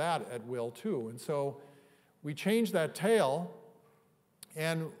change that at will too. And so we change that tail,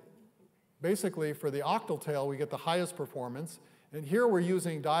 and basically for the octyl tail, we get the highest performance. And here we're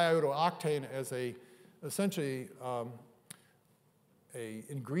using diiodooctane as essentially a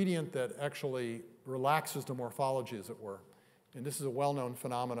ingredient that actually relaxes the morphology, as it were. And this is a well-known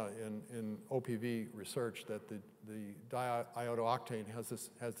phenomena in OPV research, that the diiodooctane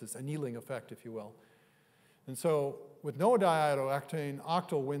has this annealing effect, if you will. And so with no diiodooctane,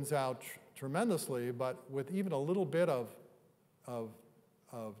 octyl wins out tremendously, but with even a little bit of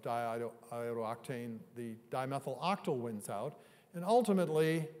diiodooctane, the dimethyl octyl wins out. And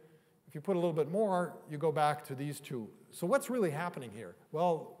ultimately, if you put a little bit more, you go back to these two. So what's really happening here?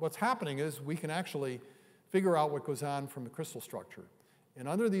 Well, what's happening is we can actually figure out what goes on from the crystal structure. And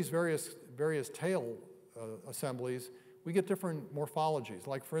under these various tail assemblies, we get different morphologies.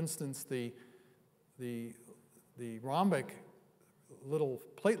 Like, for instance, the rhombic little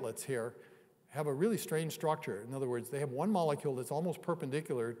platelets here have a really strange structure. In other words, they have one molecule that's almost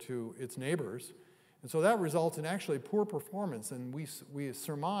perpendicular to its neighbors. And so that results in actually poor performance. And we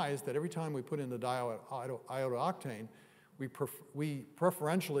surmise that every time we put in the diiodooctane, we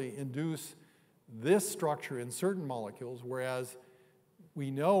preferentially induce this structure in certain molecules, whereas we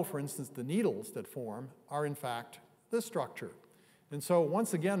know, for instance, the needles that form are in fact this structure. And so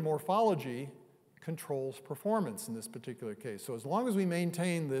once again, morphology controls performance in this particular case. So as long as we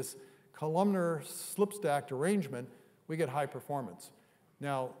maintain this columnar slip-stacked arrangement, we get high performance.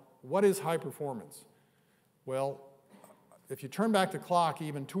 Now, what is high performance? Well, if you turn back the clock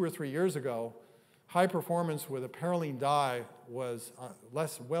even 2 or 3 years ago, high performance with a parylene dye was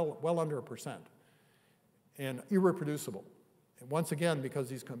well under 1%, and irreproducible. And once again, because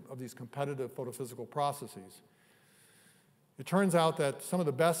of these competitive photophysical processes. It turns out that some of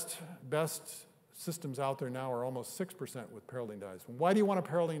the best systems out there now are almost 6% with parylene dyes. Why do you want a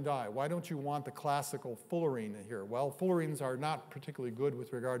parylene dye? Why don't you want the classical fullerene here? Well, fullerenes are not particularly good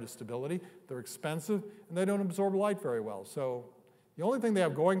with regard to stability. They're expensive, and they don't absorb light very well. So the only thing they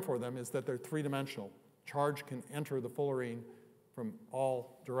have going for them is that they're three-dimensional. Charge can enter the fullerene from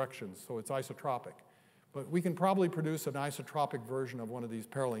all directions, so it's isotropic. But we can probably produce an isotropic version of one of these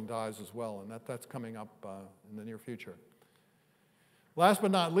parylene dyes as well, and that's coming up in the near future. Last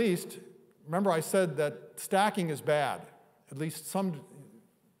but not least, remember I said that stacking is bad. At least some,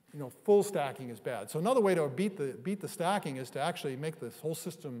 full stacking is bad. So another way to beat the stacking is to actually make this whole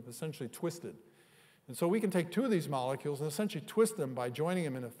system essentially twisted. And so we can take two of these molecules and essentially twist them by joining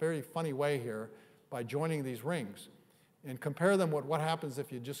them in a very funny way here, by joining these rings, and compare them with what happens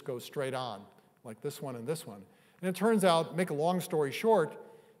if you just go straight on, like this one and this one. And it turns out, make a long story short,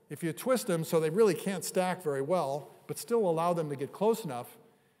 if you twist them so they really can't stack very well, but still allow them to get close enough,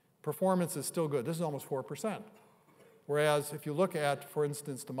 performance is still good. This is almost 4%. Whereas if you look at, for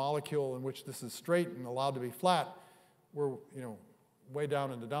instance, the molecule in which this is straight and allowed to be flat, we're way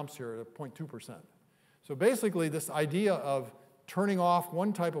down in the dumps here at 0.2%. So basically, this idea of turning off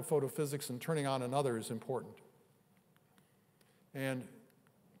one type of photophysics and turning on another is important. And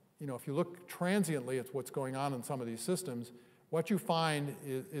if you look transiently at what's going on in some of these systems, what you find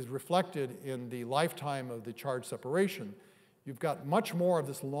is reflected in the lifetime of the charge separation. You've got much more of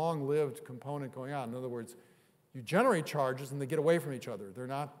this long-lived component going on. In other words, you generate charges and they get away from each other. They're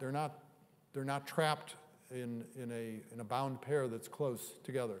not trapped in a bound pair that's close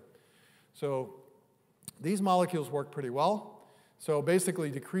together. So these molecules work pretty well. So basically,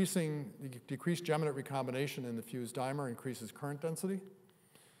 decreased geminate recombination in the fused dimer increases current density.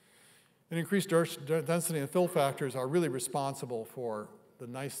 And increased density and fill factors are really responsible for the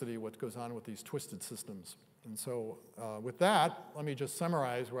nicety of what goes on with these twisted systems. And so with that, let me just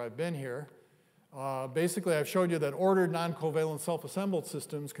summarize where I've been here. Basically, I've showed you that ordered non-covalent self-assembled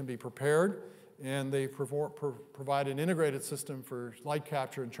systems can be prepared, and they provide an integrated system for light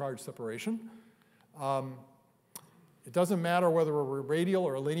capture and charge separation. It doesn't matter whether we're radial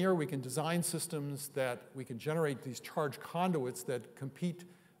or linear. We can design systems that we can generate these charge conduits that compete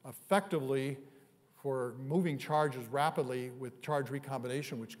effectively for moving charges rapidly with charge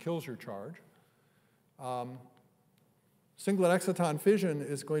recombination, which kills your charge. Singlet exciton fission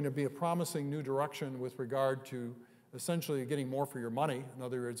is going to be a promising new direction with regard to essentially getting more for your money. In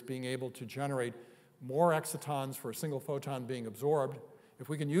other words, being able to generate more excitons for a single photon being absorbed. If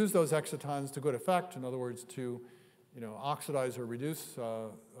we can use those excitons to good effect, in other words, to oxidize or reduce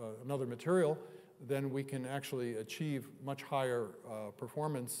another material, then we can actually achieve much higher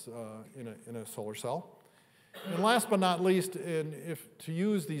performance in a solar cell. And last but not least, to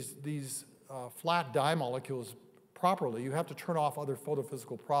use these flat dye molecules properly, you have to turn off other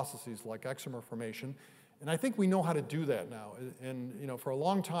photophysical processes like excimer formation. And I think we know how to do that now. And for a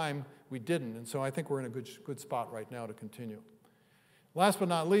long time, we didn't. And so I think we're in a good spot right now to continue. Last but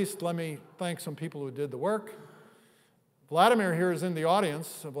not least, let me thank some people who did the work. Vladimir here is in the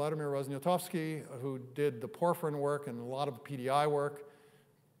audience, Vladimir Wasielewski, who did the porphyrin work and a lot of PDI work.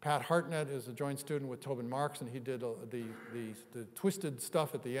 Pat Hartnett is a joint student with Tobin Marks, and he did the twisted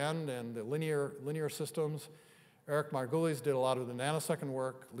stuff at the end and the linear systems. Eric Margulies did a lot of the nanosecond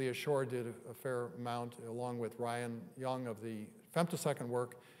work. Leah Shore did a fair amount, along with Ryan Young of the femtosecond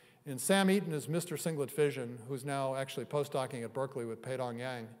work. And Sam Eaton is Mr. Singlet Fission, who's now actually postdocing at Berkeley with Peidong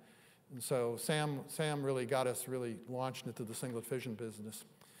Yang. And so Sam really got us launched into the singlet fission business.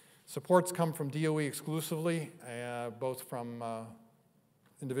 Supports come from DOE exclusively, both from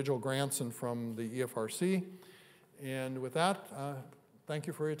individual grants and from the EFRC. And with that, thank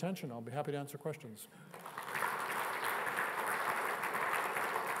you for your attention. I'll be happy to answer questions.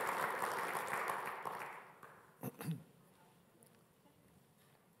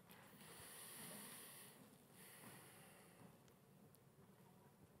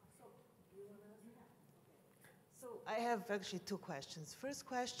 I have actually two questions. First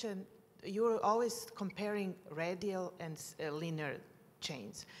question, you're always comparing radial and linear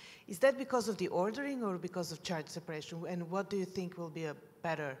chains. Is that because of the ordering or because of charge separation? And what do you think will be a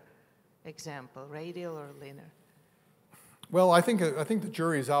better example, radial or linear? Well, I think the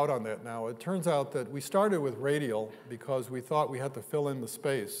jury's out on that now. It turns out that we started with radial because we thought we had to fill in the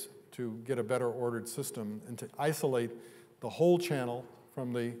space to get a better ordered system and to isolate the hole channel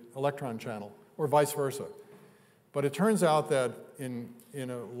from the electron channel, or vice versa. But it turns out that in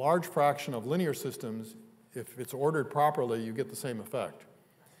a large fraction of linear systems, if it's ordered properly, you get the same effect.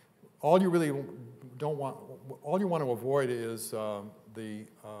 All you really don't want, all you want to avoid is the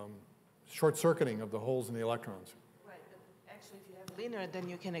short-circuiting of the holes in the electrons. Right, but actually if you have linear, then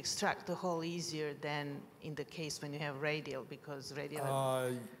you can extract the hole easier than in the case when you have radial, because radial...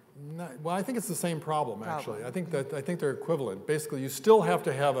 well, I think it's the same problem, actually. I think they're equivalent. Basically, you still have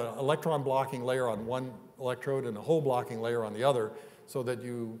to have an electron blocking layer on one electrode and a hole blocking layer on the other, so that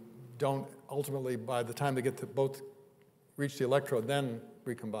you don't ultimately, by the time they get to both reach the electrode, then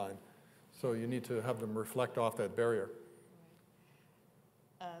recombine. So you need to have them reflect off that barrier.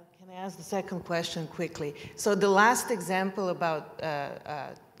 Can I ask the second question quickly? So the last example about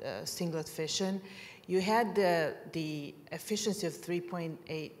singlet fission, you had the efficiency of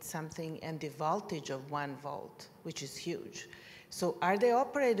 3.8 something and the voltage of 1 volt, which is huge. So are they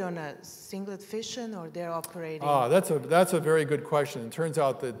operating on a singlet fission, or they're operating? That's a very good question. It turns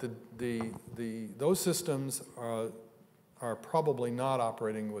out that those systems are probably not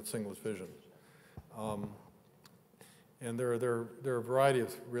operating with singlet fission. And there are a variety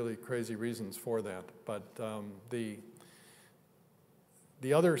of really crazy reasons for that. But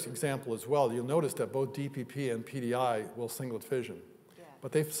the other example as well, you'll notice that both DPP and PDI will singlet fission. Yeah.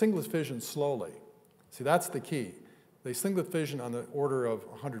 But they singlet fission slowly. See, that's the key. They singlet fission on the order of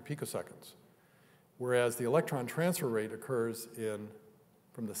 100 picoseconds, whereas the electron transfer rate occurs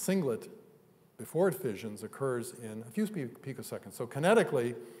from the singlet before it fissions occurs in a few picoseconds. So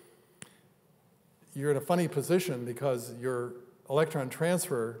kinetically, you're in a funny position because your electron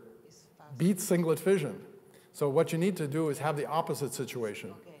transfer beats singlet fission. So what you need to do is have the opposite situation.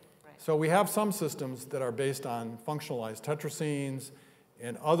 Okay, right. So we have some systems that are based on functionalized tetracenes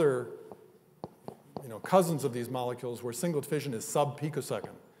and other cousins of these molecules where singlet fission is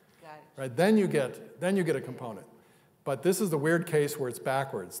sub-picosecond. Right? Then you get a component. But this is the weird case where it's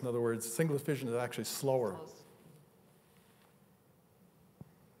backwards. In other words, singlet fission is actually slower.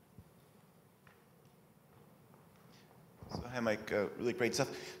 So hi, Mike. Really great stuff.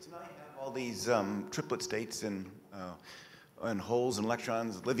 So now you have all these triplet states and holes and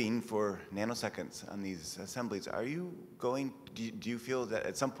electrons living for nanoseconds on these assemblies. Are you going? Do you feel that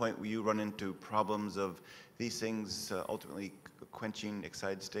at some point will you run into problems of these things ultimately quenching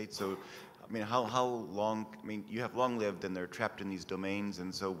excited states? So, I mean, how long? I mean, you have long lived and they're trapped in these domains,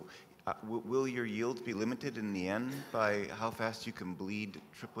 and so will your yields be limited in the end by how fast you can bleed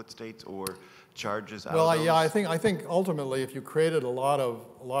triplet states or charges out? Well, yeah, I think ultimately, if you created a lot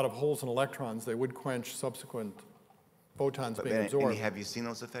of holes and electrons, they would quench subsequent photons being absorbed. Have you seen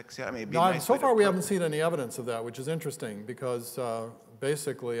those effects yet? I mean, so far we haven't seen any evidence of that, which is interesting because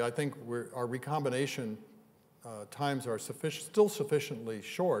basically I think our recombination times are still sufficiently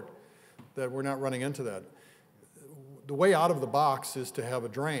short that we're not running into that. The way out of the box is to have a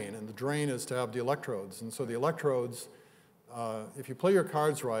drain, and the drain is to have the electrodes. And so the electrodes, if you play your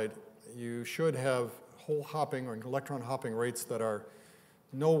cards right, you should have hole hopping or electron hopping rates that are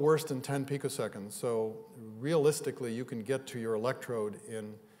no worse than 10 picoseconds. So realistically, you can get to your electrode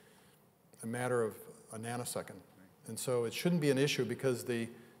in a matter of a nanosecond. And so it shouldn't be an issue because the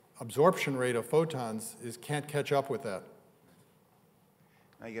absorption rate of photons can't catch up with that.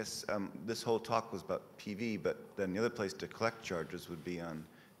 I guess this whole talk was about PV, but then the other place to collect charges would be on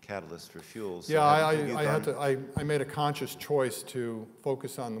catalysts for fuels. So yeah, I made a conscious choice to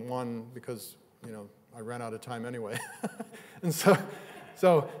focus on one because, you know, I ran out of time anyway. And so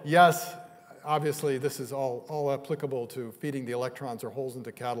yes, obviously this is all applicable to feeding the electrons or holes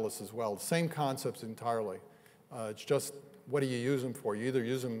into catalysts as well. Same concepts entirely. It's just what do you use them for? You either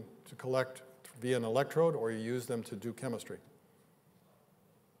use them to collect via an electrode or you use them to do chemistry.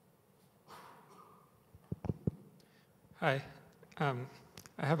 Hi. I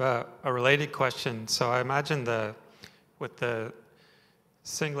have a related question. So I imagine with the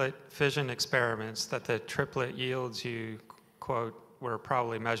singlet fission experiments that the triplet yields you quote were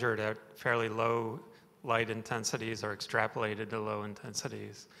probably measured at fairly low light intensities or extrapolated to low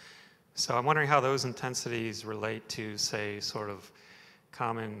intensities. So I'm wondering how those intensities relate to, say, sort of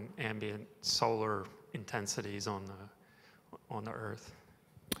common ambient solar intensities on the Earth.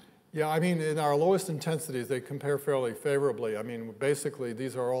 Yeah, I mean, in our lowest intensities, they compare fairly favorably. I mean, basically,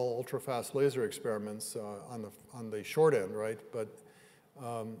 these are all ultra-fast laser experiments on the short end, right? But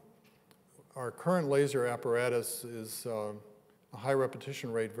our current laser apparatus is a high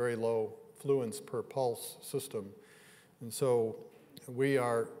repetition rate, very low fluence per pulse system. And so we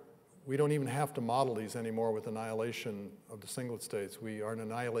don't even have to model these anymore with annihilation of the singlet states. We are an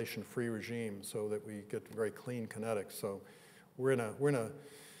annihilation-free regime so that we get very clean kinetics. So we're in a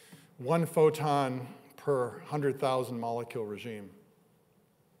 1 photon per 100,000 molecule regime.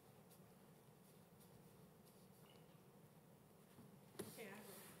 Okay,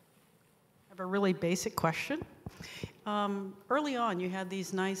 I have a really basic question. Early on, you had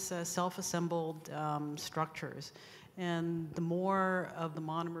these nice self-assembled structures, and the more of the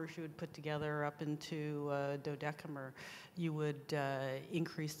monomers you would put together up into a dodecamer, you would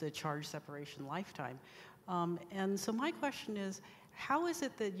increase the charge separation lifetime. And so my question is, how is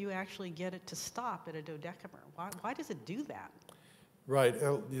it that you actually get it to stop at a dodecamer? Why does it do that? Right,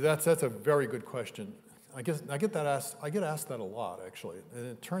 that's a very good question. I get asked that a lot, actually. And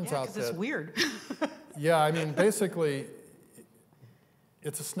it turns out that because it's weird. Yeah, I mean, basically,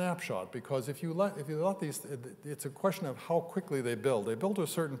 it's a snapshot because if you let these, it's a question of how quickly they build. They build to a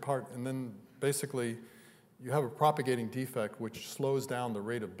certain part, and then basically you have a propagating defect which slows down the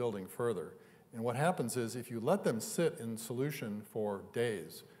rate of building further. And what happens is if you let them sit in solution for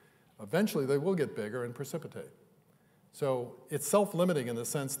days, eventually they will get bigger and precipitate. So it's self-limiting in the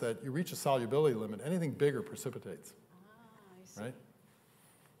sense that you reach a solubility limit. Anything bigger precipitates, I see. right?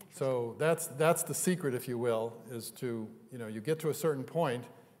 So that's the secret, if you will, is to, you know, you get to a certain point,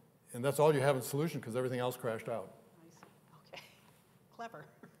 and that's all you have in solution because everything else crashed out. I see. Okay. Clever.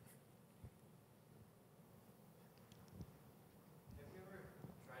 Have you ever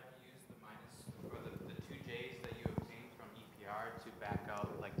tried to use the minus, or the 2 J's that you obtained from EPR to back out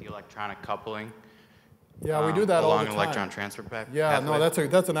like the electronic coupling? Yeah, we do that all the time. Along an electron transfer pathway? Yeah, no,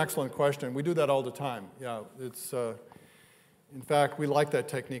 that's an excellent question. We do that all the time. Yeah, it's, in fact, we like that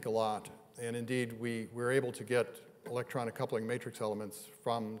technique a lot. And indeed, we're able to get electronic coupling matrix elements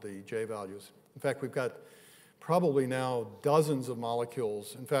from the J values. In fact, we've got probably now dozens of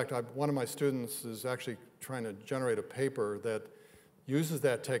molecules. In fact, one of my students is actually trying to generate a paper that uses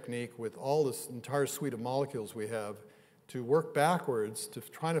that technique with all this entire suite of molecules we have to work backwards to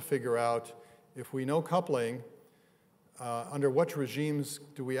try to figure out if we know coupling, under which regimes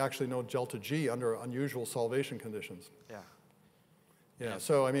do we actually know delta G under unusual solvation conditions? Yeah. Yeah,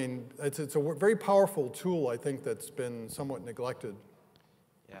 so I mean, it's a very powerful tool, I think, that's been somewhat neglected.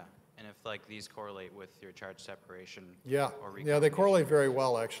 Yeah, and if like these correlate with your charge separation. Yeah, yeah, they correlate very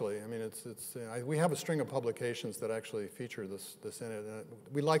well, actually. I mean, we have a string of publications that actually feature this in it, and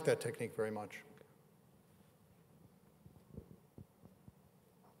we like that technique very much.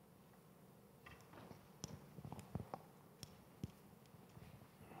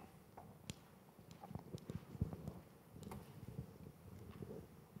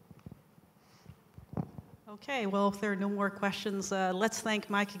 Okay, well, if there are no more questions, let's thank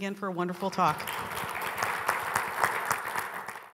Mike again for a wonderful talk.